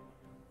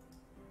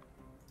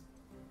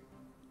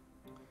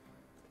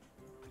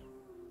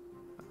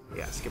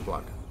 Yeah, skip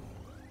block.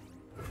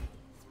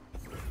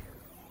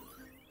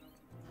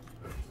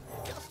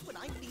 Just when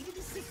I needed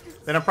assistance.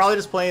 Then I'm probably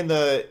just playing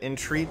the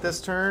Entreat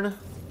this turn.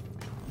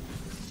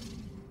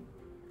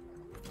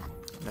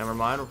 Never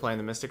mind, we're playing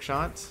the Mystic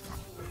Shot.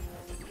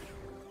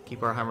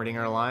 Keep our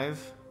Heimerdinger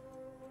alive.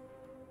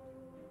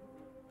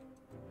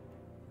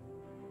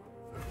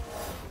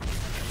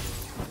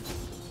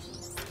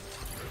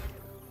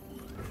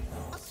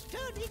 A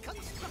sturdy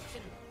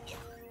construction.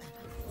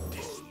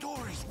 These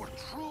stories were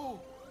true.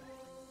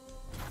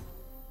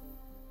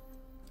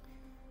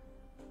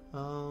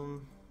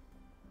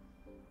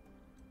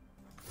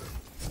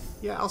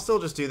 Yeah, I'll still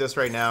just do this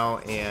right now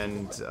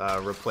and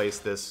replace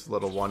this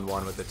little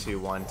 1/1 with a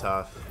 2/1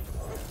 tough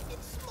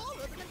It's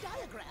smaller than a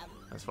diagram.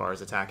 as far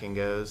as attacking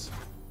goes.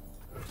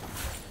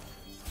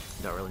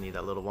 Don't really need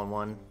that little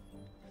 1/1.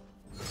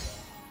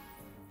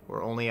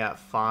 We're only at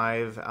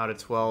 5 out of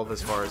 12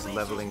 as far as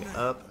leveling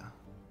up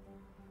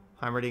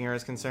Heimerdinger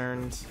is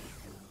concerned.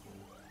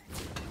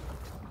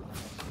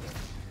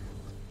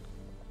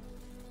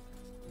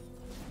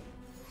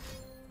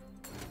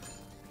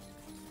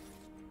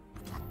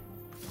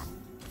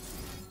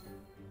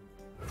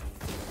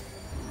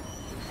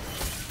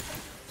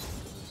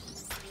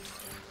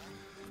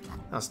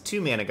 That was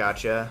 2 mana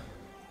gotcha.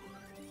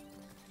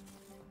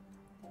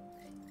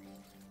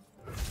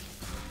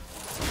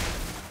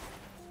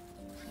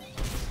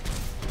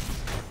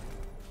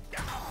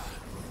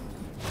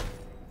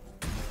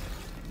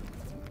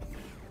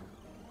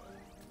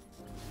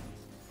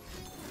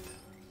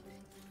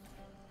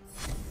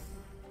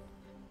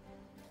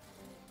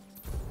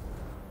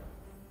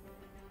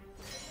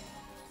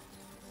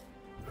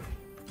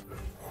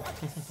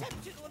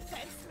 Exceptional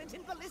advancement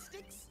in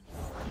ballistics.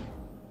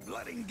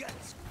 Blood and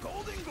guts,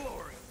 golden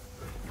glory.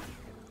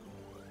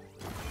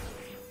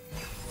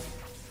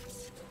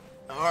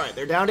 Alright,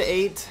 they're down to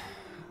 8.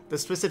 The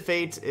Twisted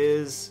Fate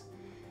is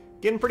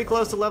getting pretty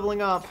close to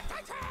leveling up.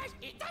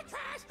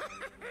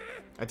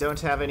 I don't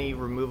have any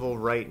removal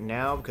right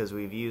now because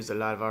we've used a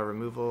lot of our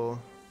removal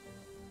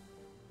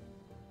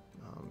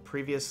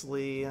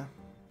previously. The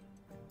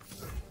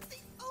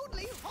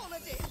only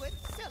holiday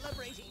worth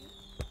celebrating.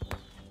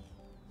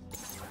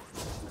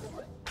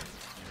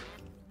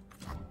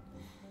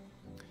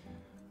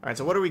 Alright,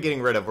 so what are we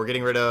getting rid of? We're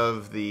getting rid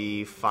of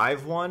the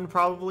 5/1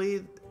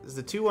 probably. Is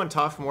the 2/1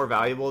 tough more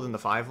valuable than the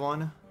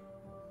 5/1?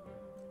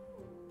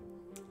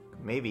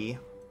 Maybe.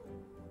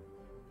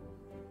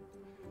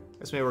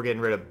 Guess maybe we're getting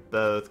rid of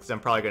both, because I'm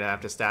probably going to have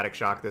to Static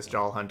Shock this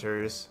Jaw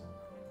Hunters.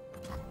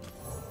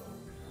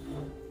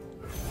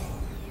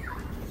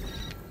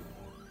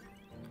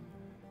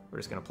 We're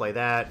just going to play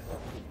that.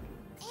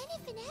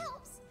 Anything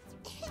else?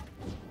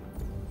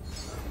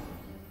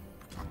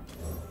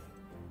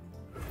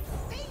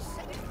 They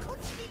said it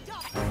couldn't be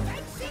done.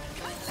 Fancy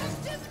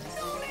collective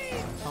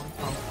knowledge. Pum,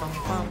 pum, pum,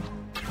 pum.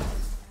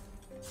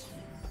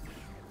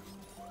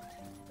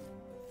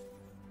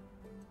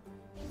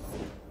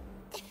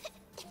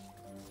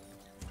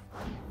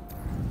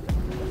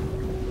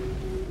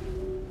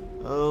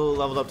 Oh,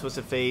 leveled up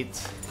Twisted Fate.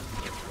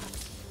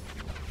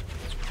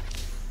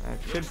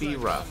 That could be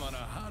rough. I'm on a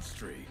hot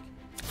streak.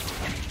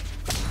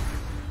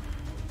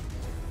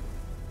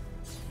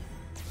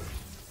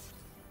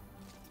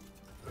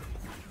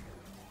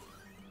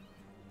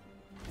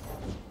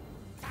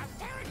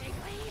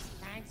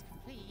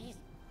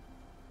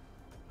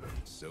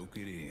 Soak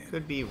it in.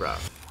 Could be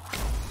rough.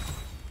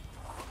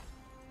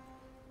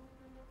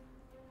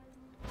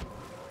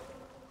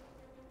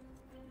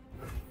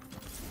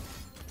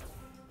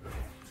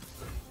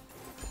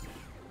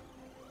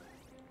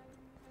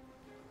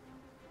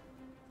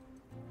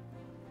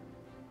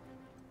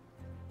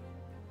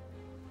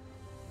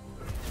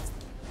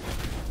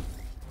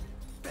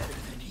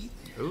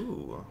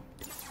 Ooh,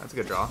 that's a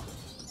good draw.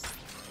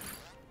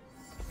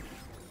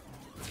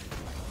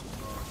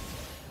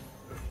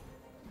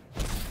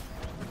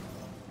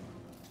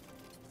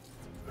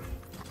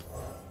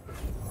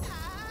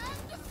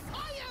 And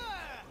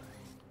fire!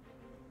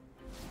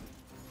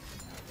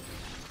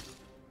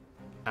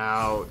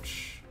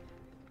 Ouch.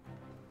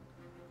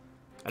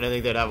 I didn't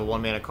think they'd have a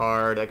 1-mana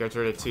card that gets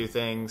rid of 2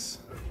 things.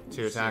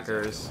 2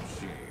 attackers.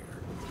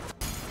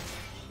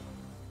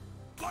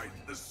 Light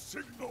the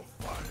signal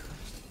fires.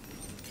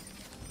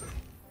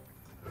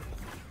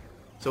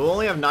 So we'll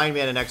only have 9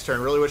 mana next turn.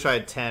 Really wish I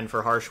had 10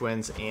 for Harsh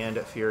Winds and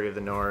Fury of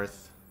the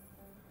North.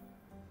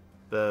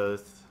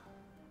 Both.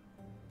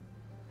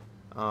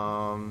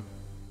 Do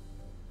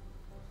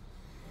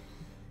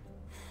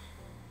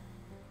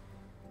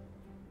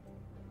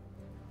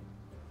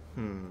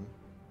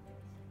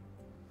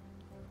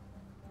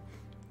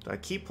I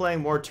keep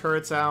playing more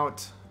turrets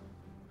out?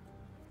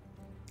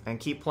 And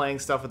keep playing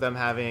stuff with them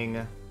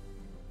having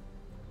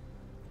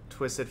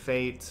Twisted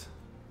Fate?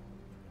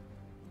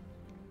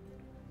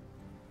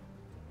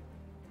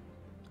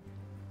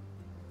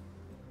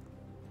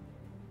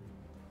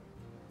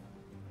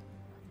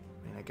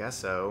 I mean, I guess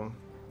so.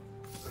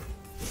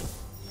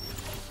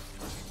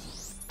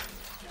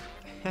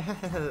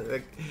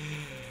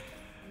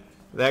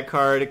 That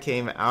card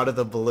came out of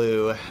the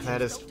blue.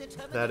 That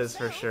is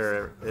for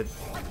sure. It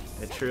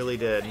truly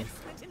did.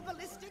 Expert in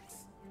ballistics.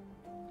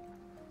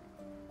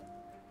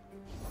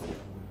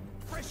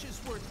 Fresh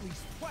is worth at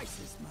least twice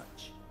as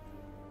much.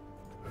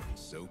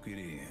 Soak it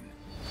in.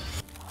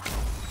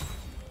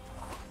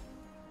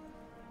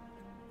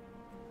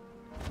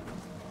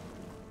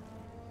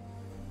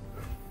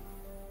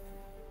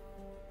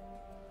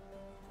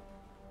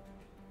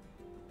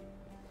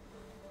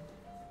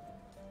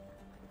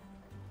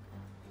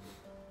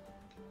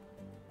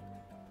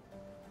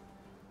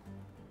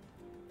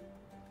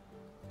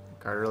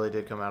 Card really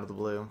did come out of the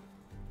blue.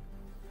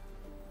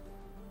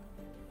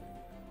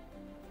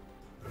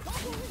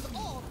 Goggles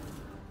on.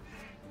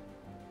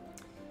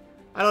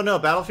 I don't know.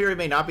 Battle Fury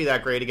may not be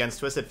that great against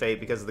Twisted Fate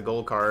because of the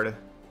gold card.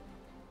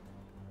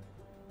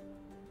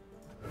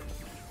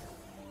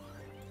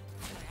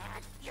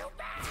 You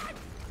bad!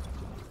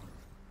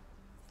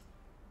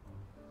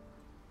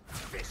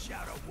 Fish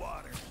out of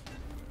water.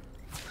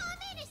 I'm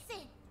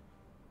innocent.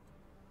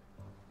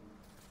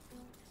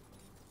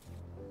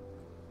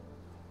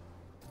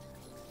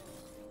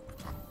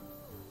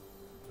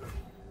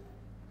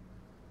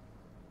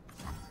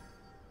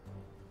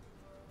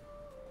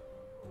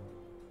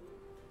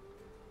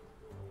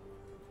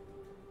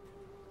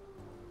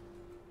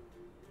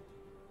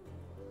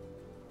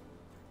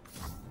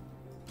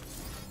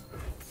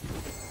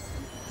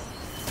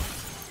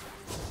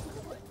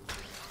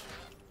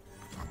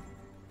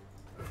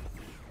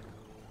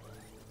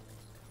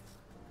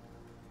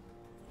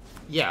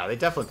 Yeah, they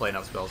definitely play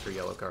enough spells for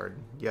yellow card.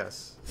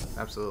 Yes,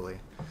 absolutely.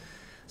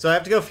 So I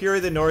have to go Fury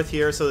of the North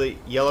here, so the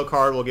yellow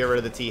card will get rid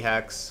of the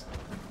T-Hex.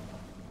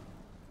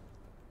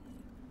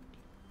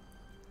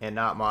 And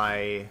not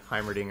my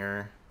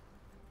Heimerdinger.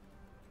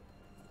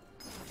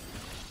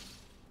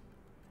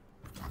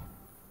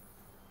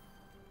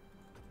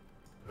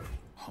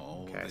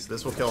 Okay, so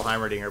this will kill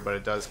Heimerdinger, but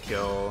it does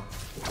kill...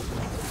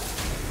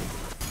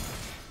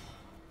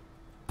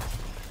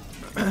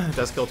 it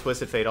does kill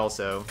Twisted Fate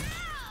also.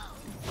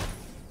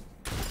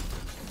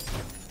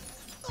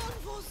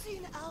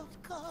 Unforeseen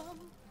outcome.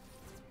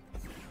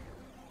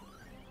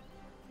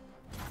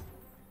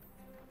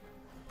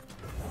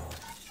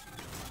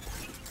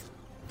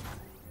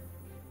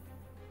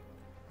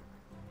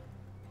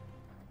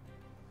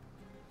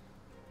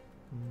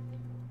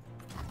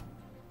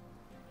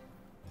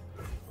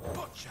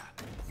 Gotcha.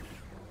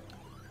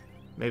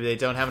 Maybe they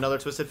don't have another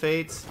Twisted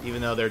Fate,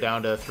 even though they're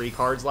down to 3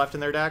 cards left in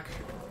their deck.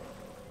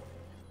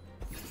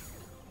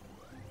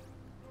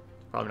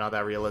 Probably not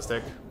that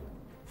realistic.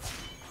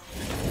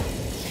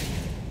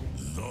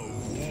 The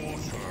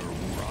water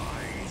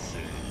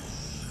rises.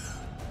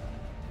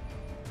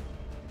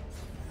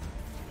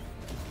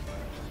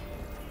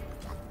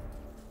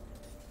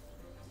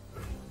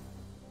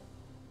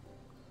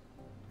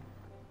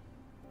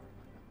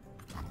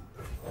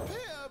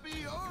 Here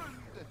beyond.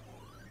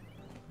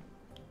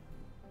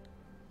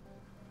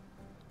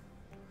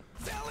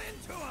 Fell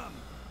into him.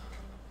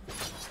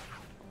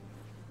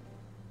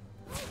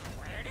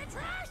 Where to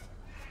trash?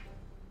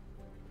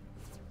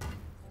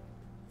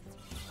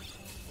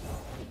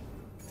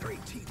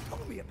 3T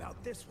told me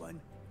about this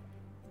one.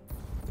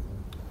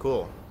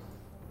 Cool.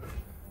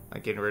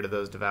 Like getting rid of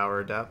those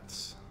Devourer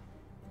Depths.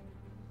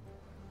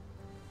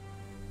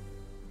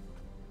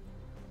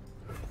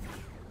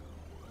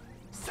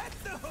 Set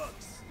the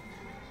hooks.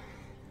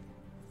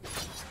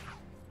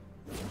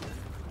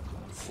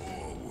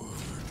 Forward,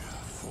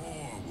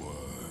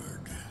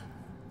 forward.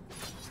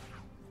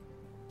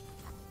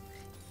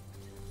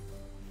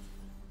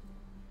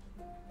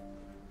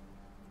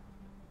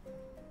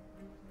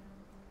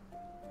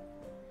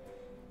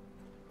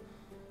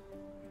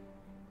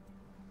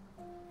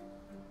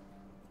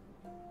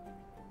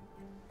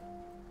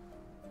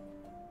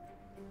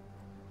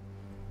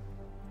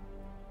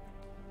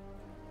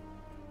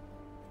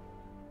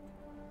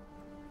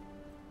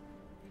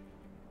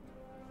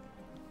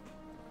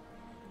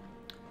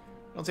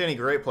 Don't see any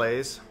great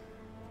plays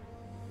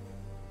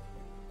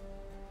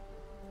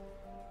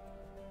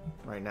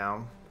right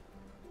now.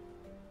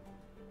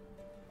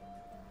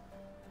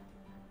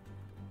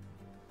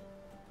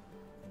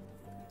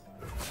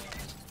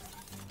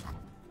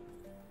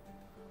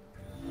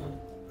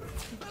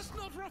 Best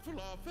not ruffle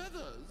our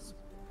feathers.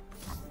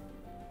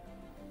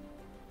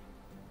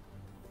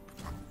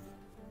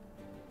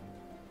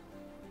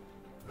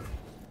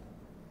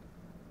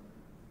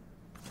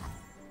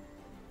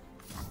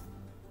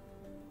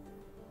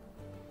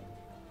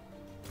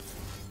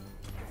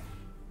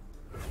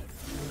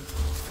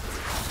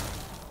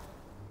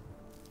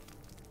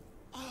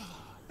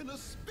 An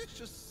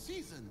auspicious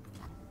season.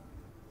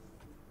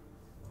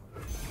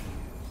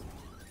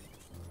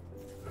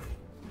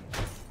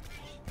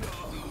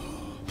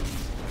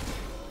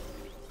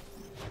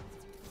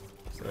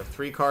 So they have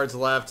 3 cards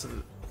left.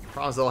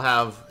 Problem is they'll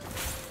have...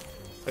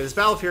 like, this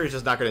Battle Fury is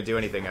just not going to do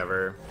anything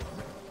ever.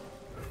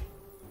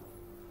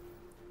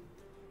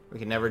 We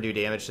can never do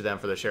damage to them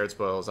for the shared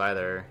spoils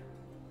either.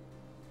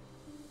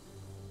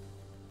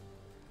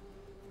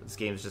 This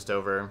game's just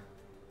over.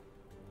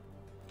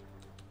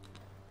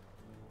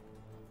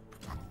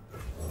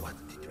 What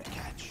did you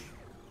catch?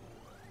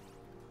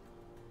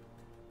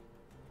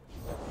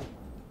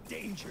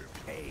 Danger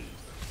pays.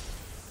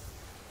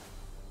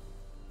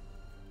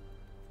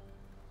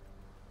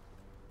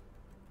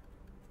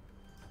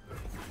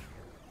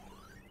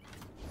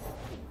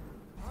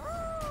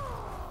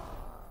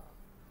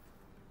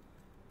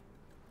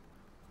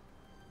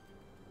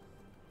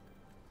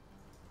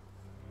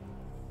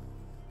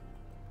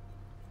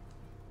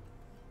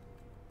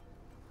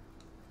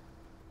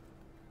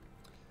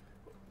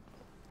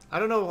 I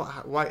don't know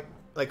why.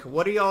 Like,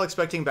 what are y'all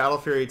expecting Battle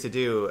Fury to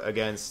do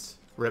against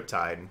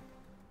Riptide?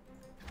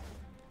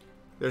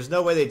 There's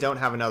no way they don't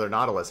have another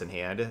Nautilus in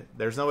hand.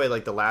 There's no way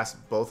like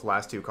both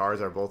last two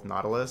cards are both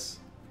Nautilus.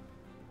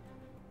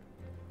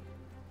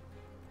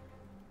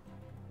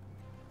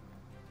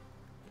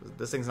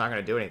 This thing's not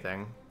going to do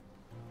anything.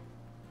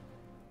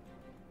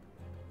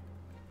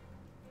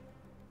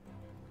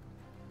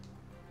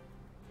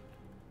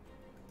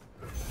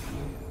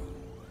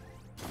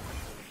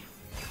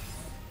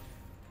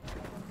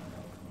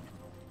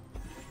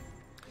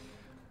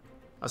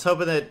 I was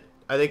hoping that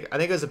I think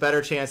there's a better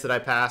chance that I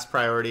pass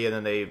priority and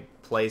then they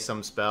play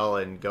some spell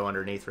and go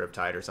underneath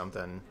Riptide or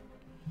something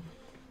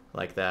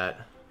like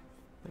that.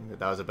 I think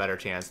that was a better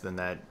chance than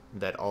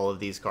that all of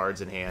these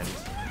cards in hand.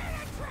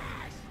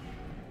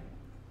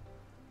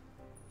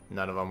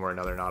 None of them were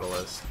another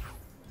Nautilus.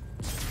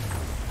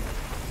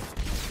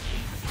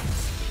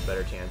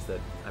 Better chance that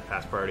I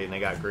pass priority and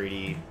they got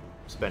greedy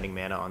spending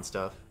mana on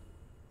stuff.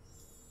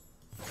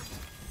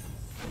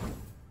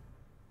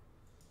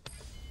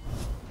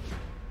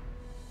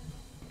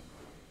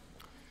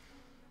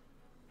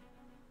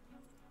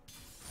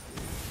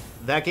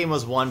 That game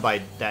was won by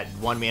that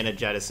 1-mana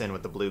jettison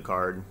with the blue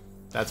card.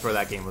 That's where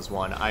that game was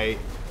won. I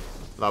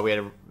thought we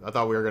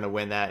were gonna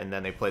win that, and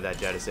then they played that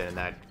jettison, and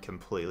that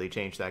completely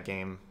changed that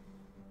game.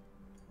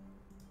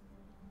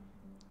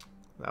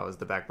 That was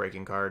the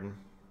backbreaking card.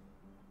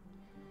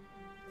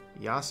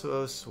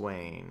 Yasuo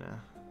Swain.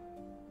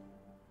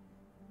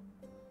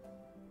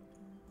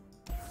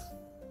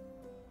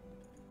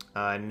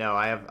 No,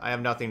 I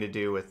have nothing to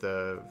do with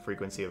the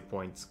frequency of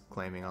points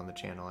claiming on the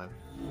channel. I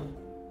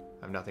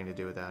have nothing to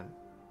do with that.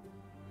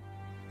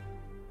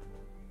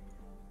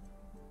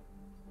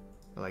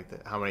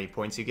 Like how many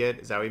points you get?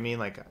 Is that what you mean?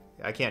 Like,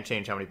 I can't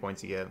change how many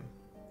points you get.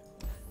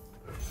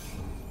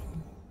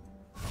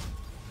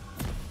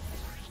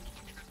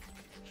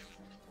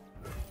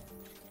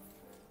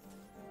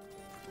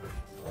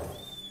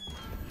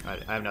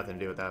 I have nothing to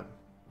do with that.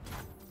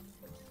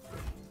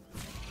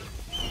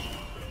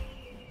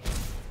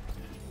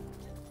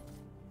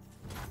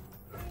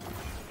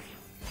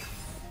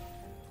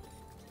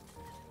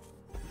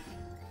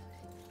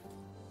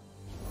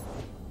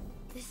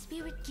 The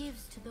spirit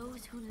gives to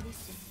those who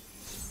listen.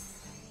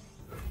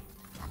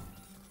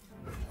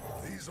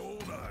 These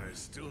old eyes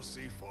still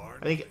see far.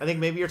 I think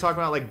maybe you're talking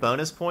about like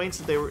bonus points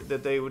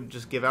that they would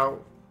just give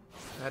out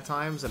at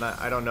times, and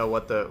I don't know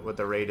what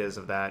the rate is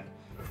of that.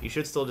 You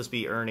should still just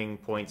be earning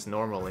points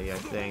normally, I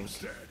think.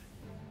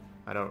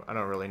 I don't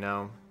really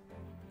know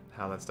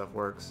how that stuff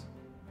works.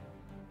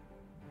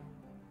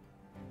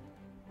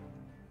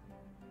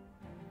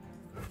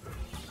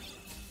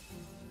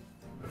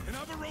 In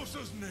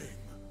Avarosa's name.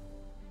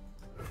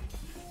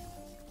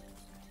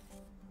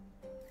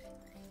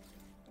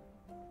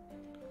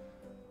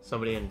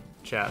 Somebody in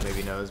chat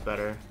maybe knows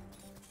better.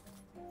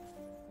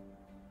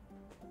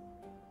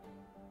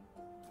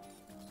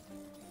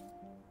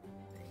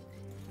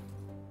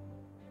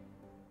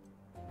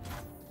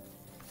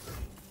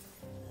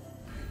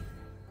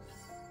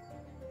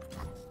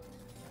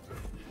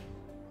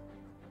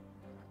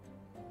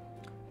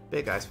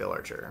 Big Ice Veil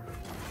Archer.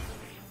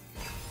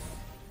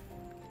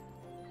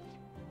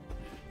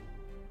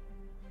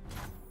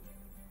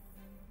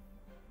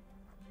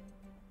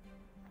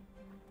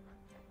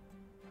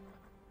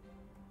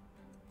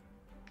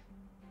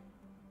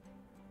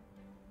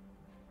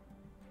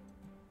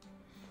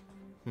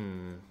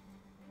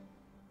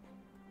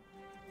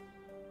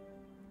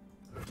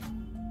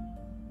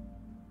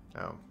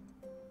 Oh.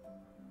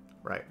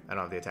 Right, I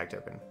don't have the attack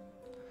token.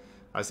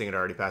 I was thinking it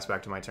already passed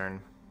back to my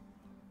turn.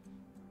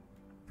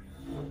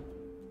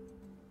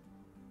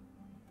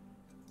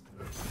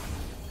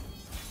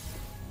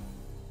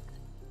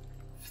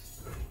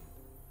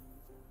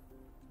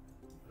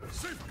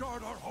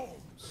 Safeguard our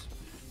homes.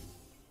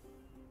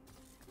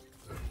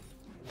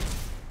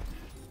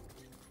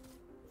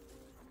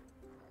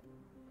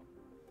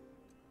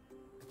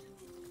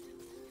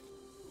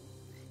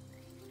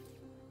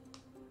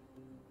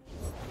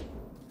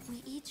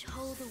 We each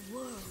hold a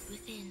world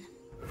within.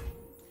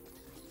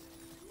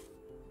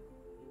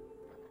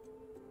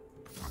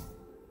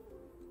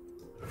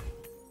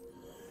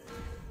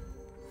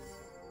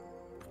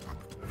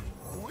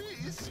 We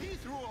see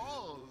through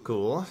all.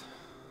 Cool.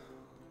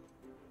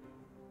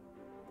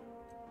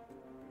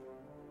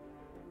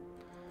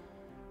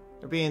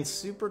 They're being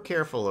super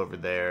careful over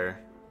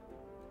there.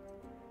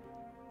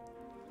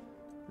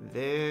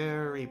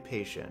 Very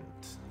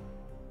patient.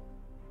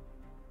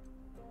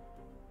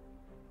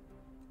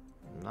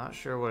 Not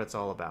sure what it's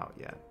all about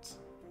yet.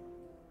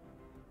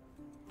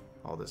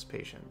 All this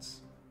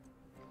patience.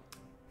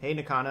 Hey,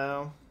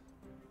 Nakano.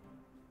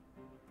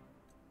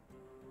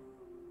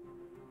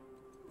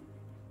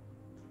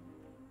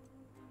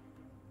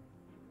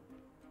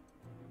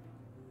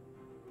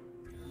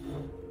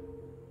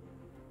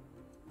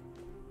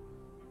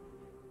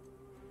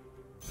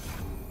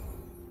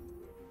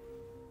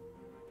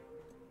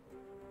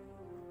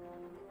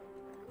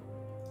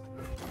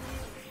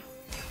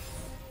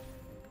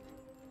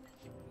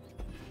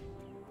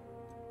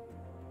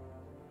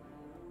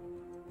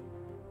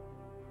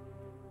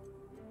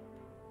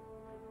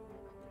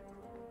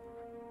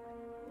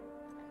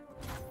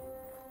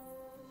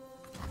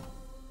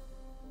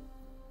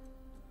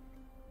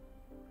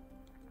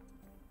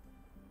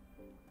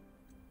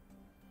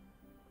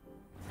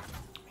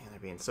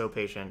 Being so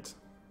patient.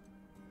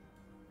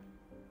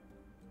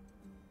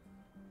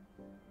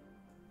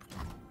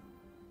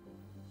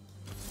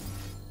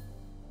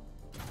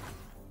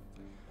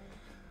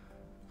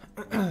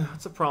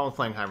 What's the problem with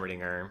playing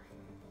Heimerdinger?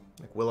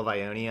 Like Will of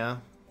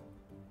Ionia?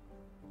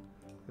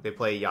 They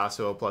play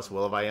Yasuo plus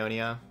Will of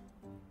Ionia?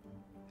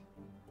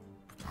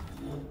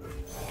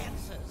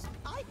 Answers.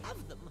 I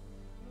have them.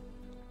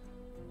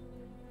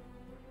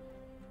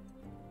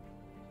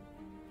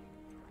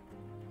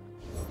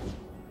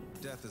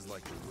 Death is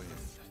like the wind,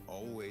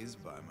 always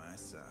by my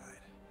side.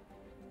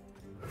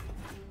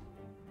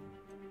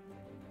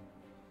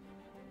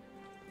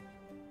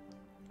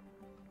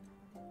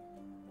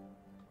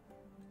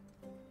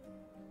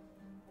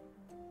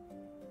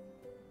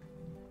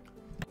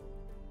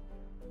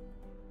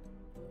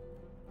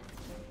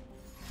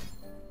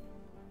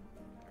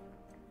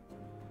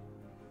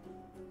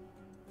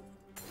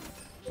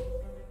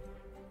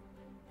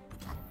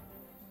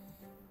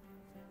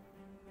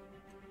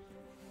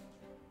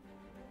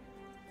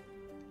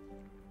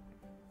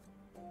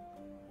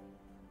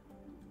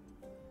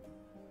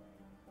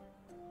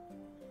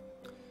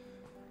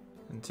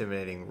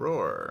 Intimidating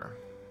roar.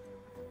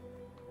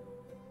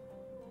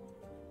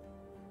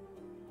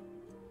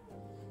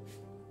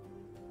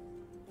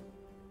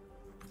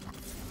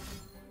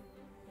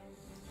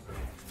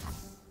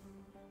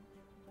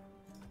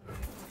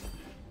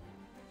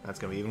 That's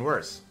gonna be even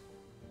worse.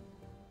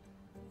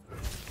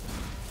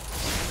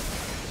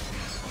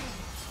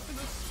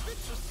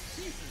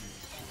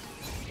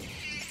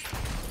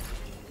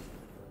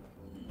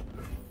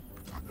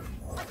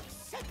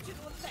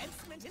 Exceptional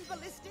advancement in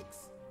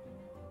ballistics.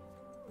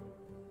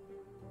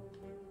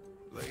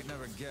 Blade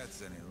never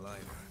gets any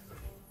lighter.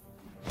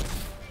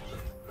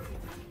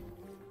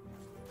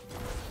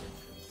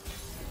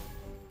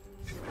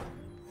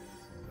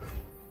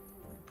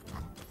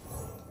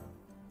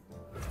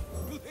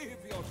 Leave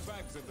your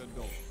bags at the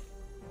door.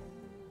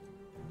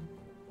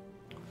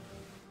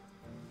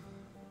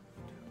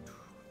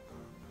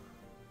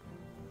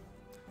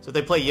 So if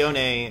they play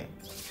Yone.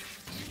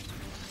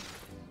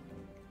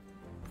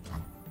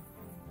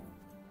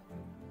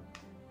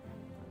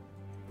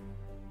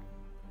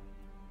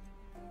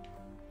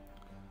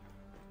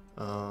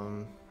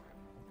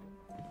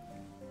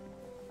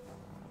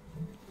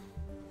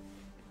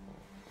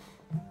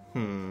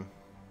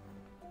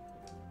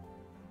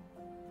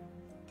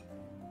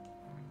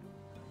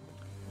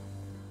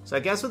 So I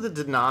guess with the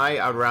deny,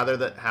 I would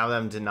rather have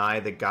them deny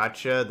the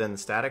gotcha than the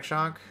static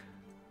shock.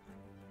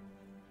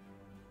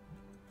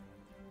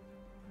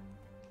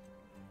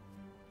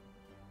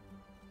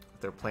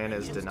 If their plan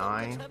is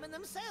deny. Determine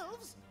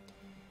themselves.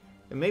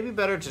 It may be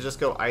better to just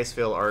go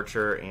Iceveil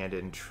Archer and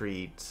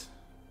Entreat.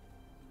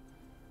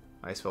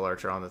 Iceveil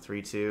Archer on the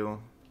 3-2.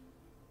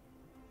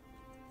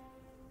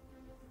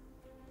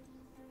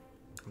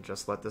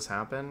 Just let this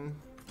happen.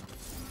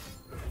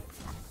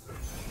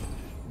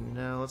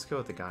 No, let's go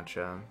with the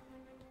gotcha.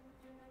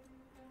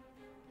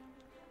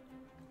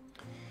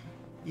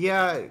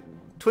 Yeah,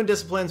 Twin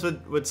Disciplines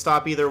would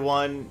stop either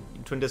one.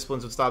 Twin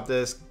Disciplines would stop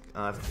this.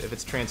 If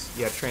it's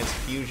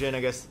Transfusion, I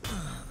guess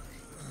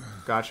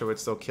gotcha would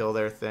still kill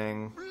their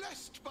thing.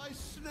 Blessed by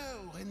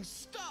snow and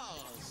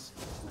stars.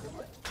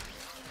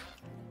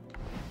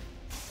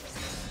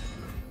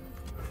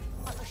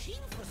 A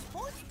machine for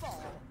sports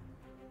ball.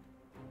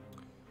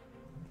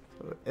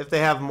 If they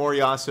have more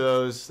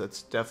Yasuos,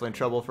 that's definitely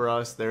trouble for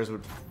us. Theirs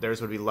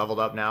would be leveled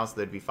up now, so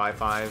they'd be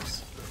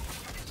 5/5s.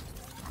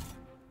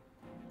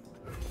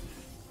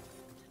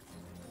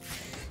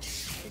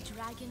 The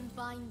dragon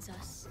binds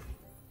us.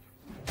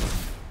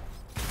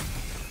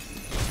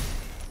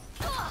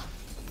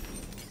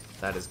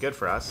 That is good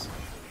for us.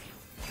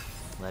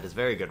 That is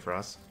very good for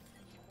us.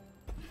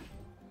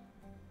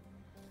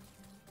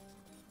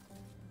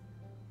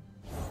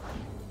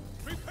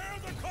 Prepare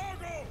the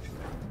cargo!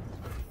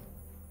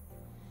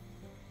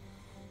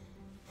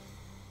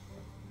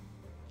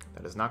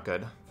 That is not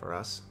good for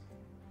us.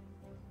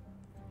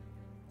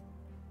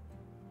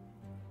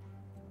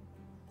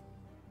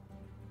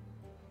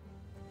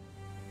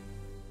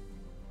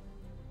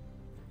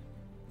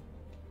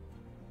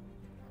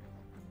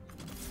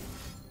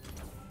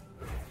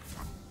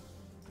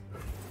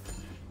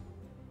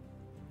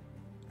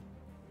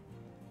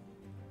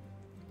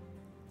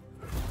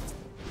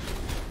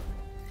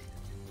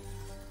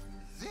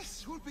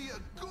 will be a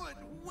good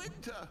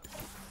winter.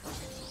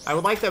 I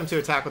would like them to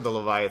attack with the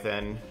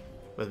Leviathan,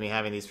 with me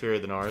having these Fury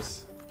of the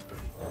North.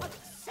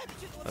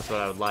 That's what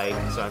I would like,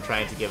 so I'm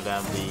trying to give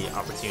them the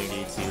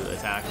opportunity to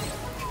attack.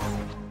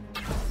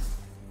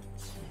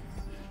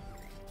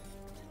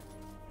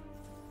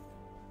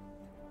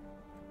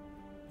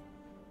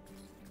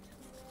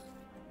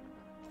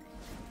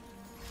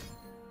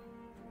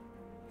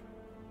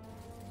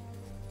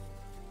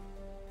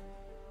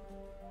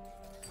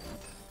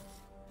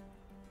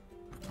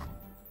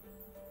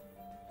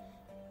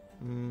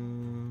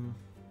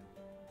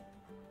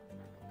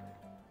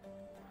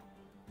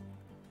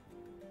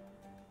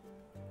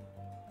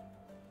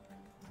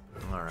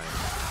 Alright.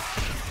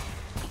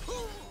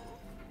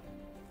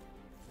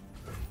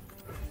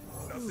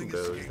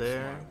 Goes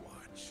there.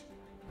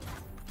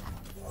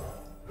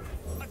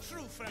 A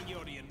true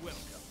Freljordian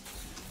welcome.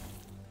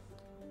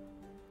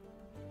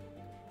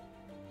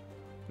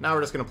 Now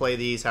we're just going to play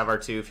these, have our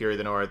 2 Fury of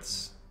the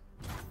Norths,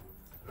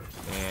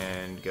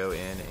 and go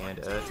in and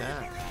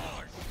attack.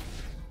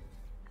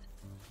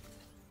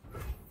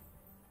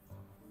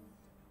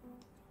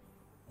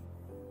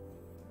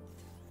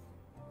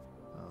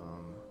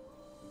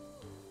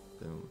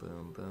 Boom,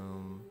 boom,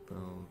 boom,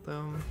 boom,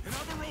 boom. In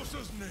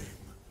Avarosa's name.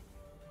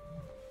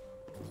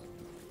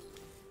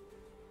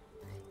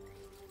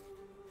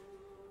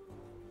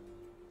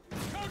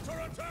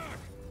 Counterattack!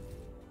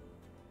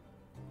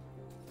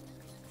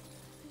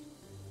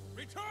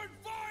 Return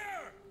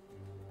fire!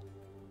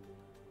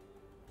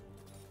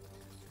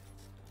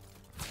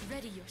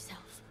 Ready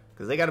yourself.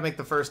 Because they got to make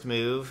the first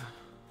move.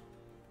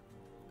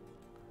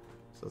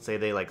 So let's say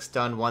they like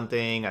stun one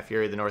thing, I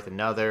Fury of the North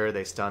another,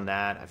 they stun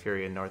that, I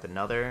Fury of the North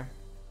another.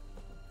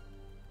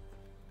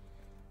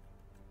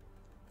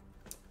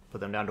 Put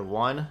them down to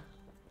 1.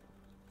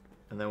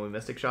 And then we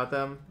Mystic Shot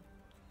them.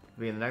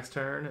 Be in the next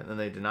turn, and then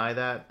they deny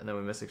that, and then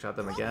we Mystic Shot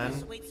them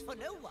again. Waits for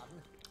no one.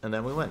 And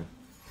then we win.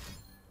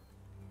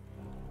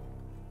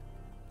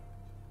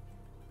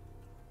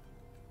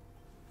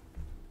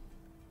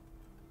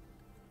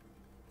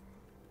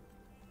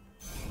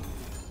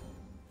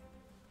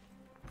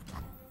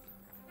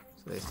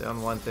 So they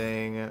stun one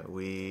thing,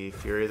 we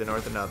Fury of the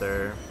North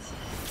another.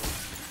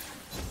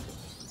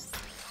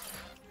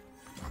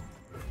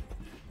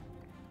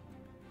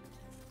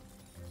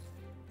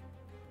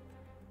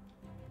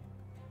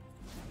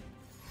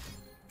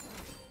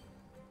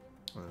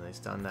 And then they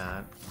stun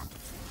that.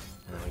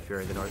 And then we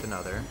Fury of the North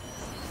another.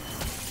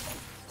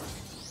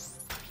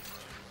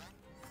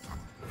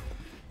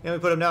 And we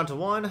put them down to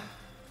 1.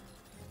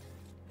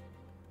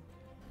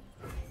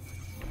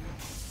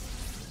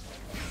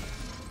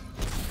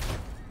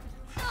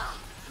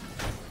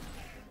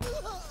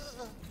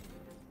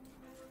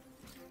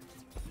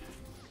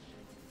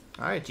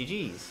 Alright,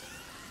 GG's.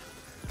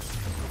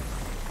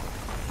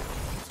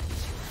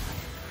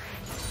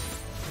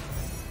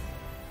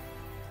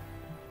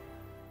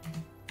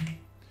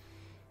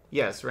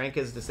 Yes, rank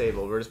is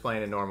disabled. We're just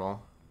playing in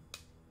normal.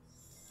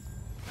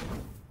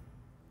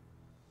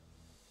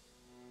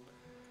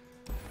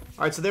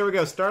 Alright, so there we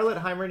go. Starlit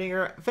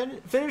Heimerdinger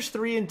finished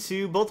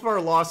 3-2. Both of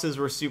our losses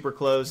were super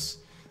close.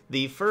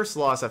 The first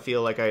loss, I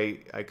feel like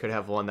I could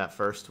have won that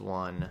first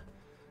one.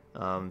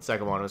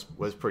 Second one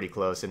was pretty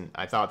close, and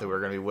I thought that we were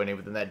going to be winning,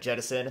 but then that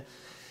jettison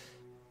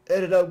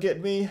ended up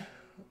getting me.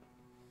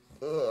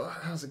 Ugh,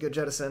 that was a good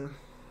jettison.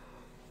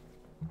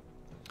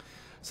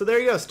 So there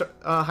you go.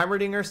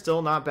 Heimerdinger,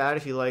 still not bad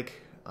if you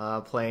like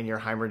playing your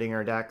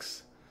Heimerdinger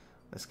decks.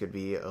 This could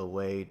be a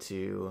way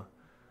to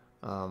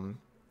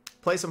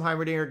play some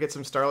Heimerdinger, get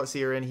some Starlit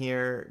Seer in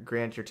here,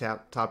 grant your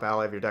top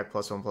ally of your deck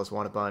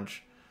 +1/+1 a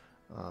bunch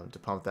to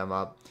pump them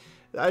up.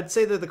 I'd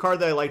say that the card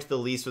that I liked the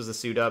least was the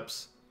Suit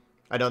Ups.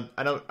 I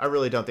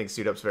really don't think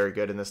Suit Up's very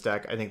good in this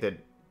deck. I think that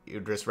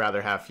you'd just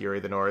rather have Fury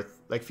of the North.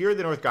 Like Fury of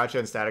the North, Gotcha,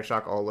 and Static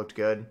Shock all looked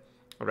good.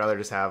 I'd rather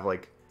just have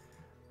like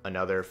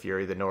another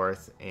Fury of the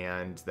North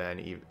and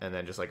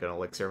then just like an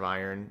Elixir of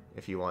Iron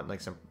if you want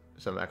like some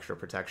extra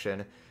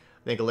protection.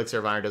 I think Elixir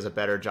of Iron does a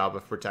better job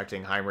of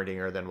protecting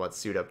Heimerdinger than what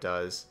Suit Up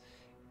does,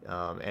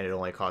 and it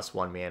only costs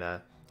 1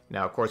 mana.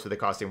 Now, of course, with it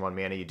costing 1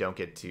 mana, you don't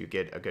get to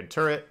get a good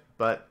turret,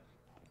 but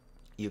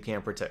you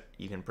can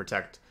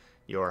protect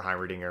your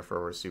Heimerdinger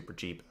for super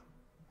cheap.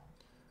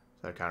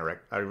 So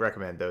I would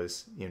recommend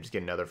those. You know, just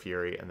get another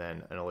Fury and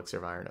then an Elixir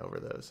of Iron over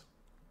those.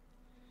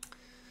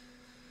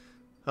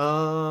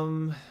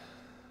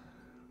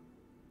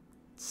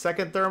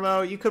 Second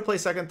Thermo. You could play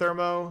Second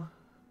Thermo.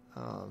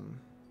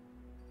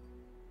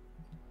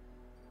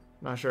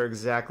 Not sure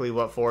exactly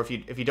what for. If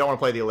you don't want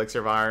to play the Elixir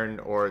of Iron,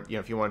 or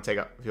if you want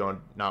to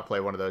not play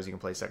one of those, you can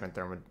play Second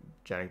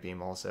Thermogenic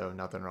Beam also.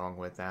 Nothing wrong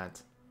with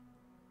that.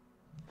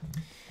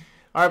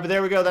 All right, but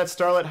there we go. That's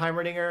Starlit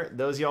Heimerdinger.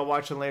 Those of y'all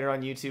watching later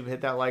on YouTube,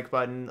 hit that like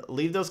button.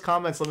 Leave those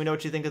comments. Let me know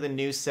what you think of the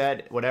new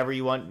set. Whatever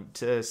you want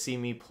to see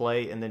me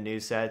play in the new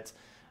set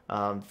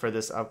for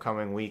this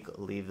upcoming week,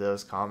 leave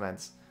those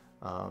comments.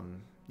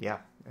 Yeah,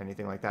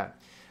 anything like that.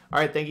 All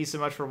right, thank you so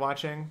much for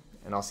watching,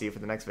 and I'll see you for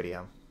the next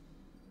video.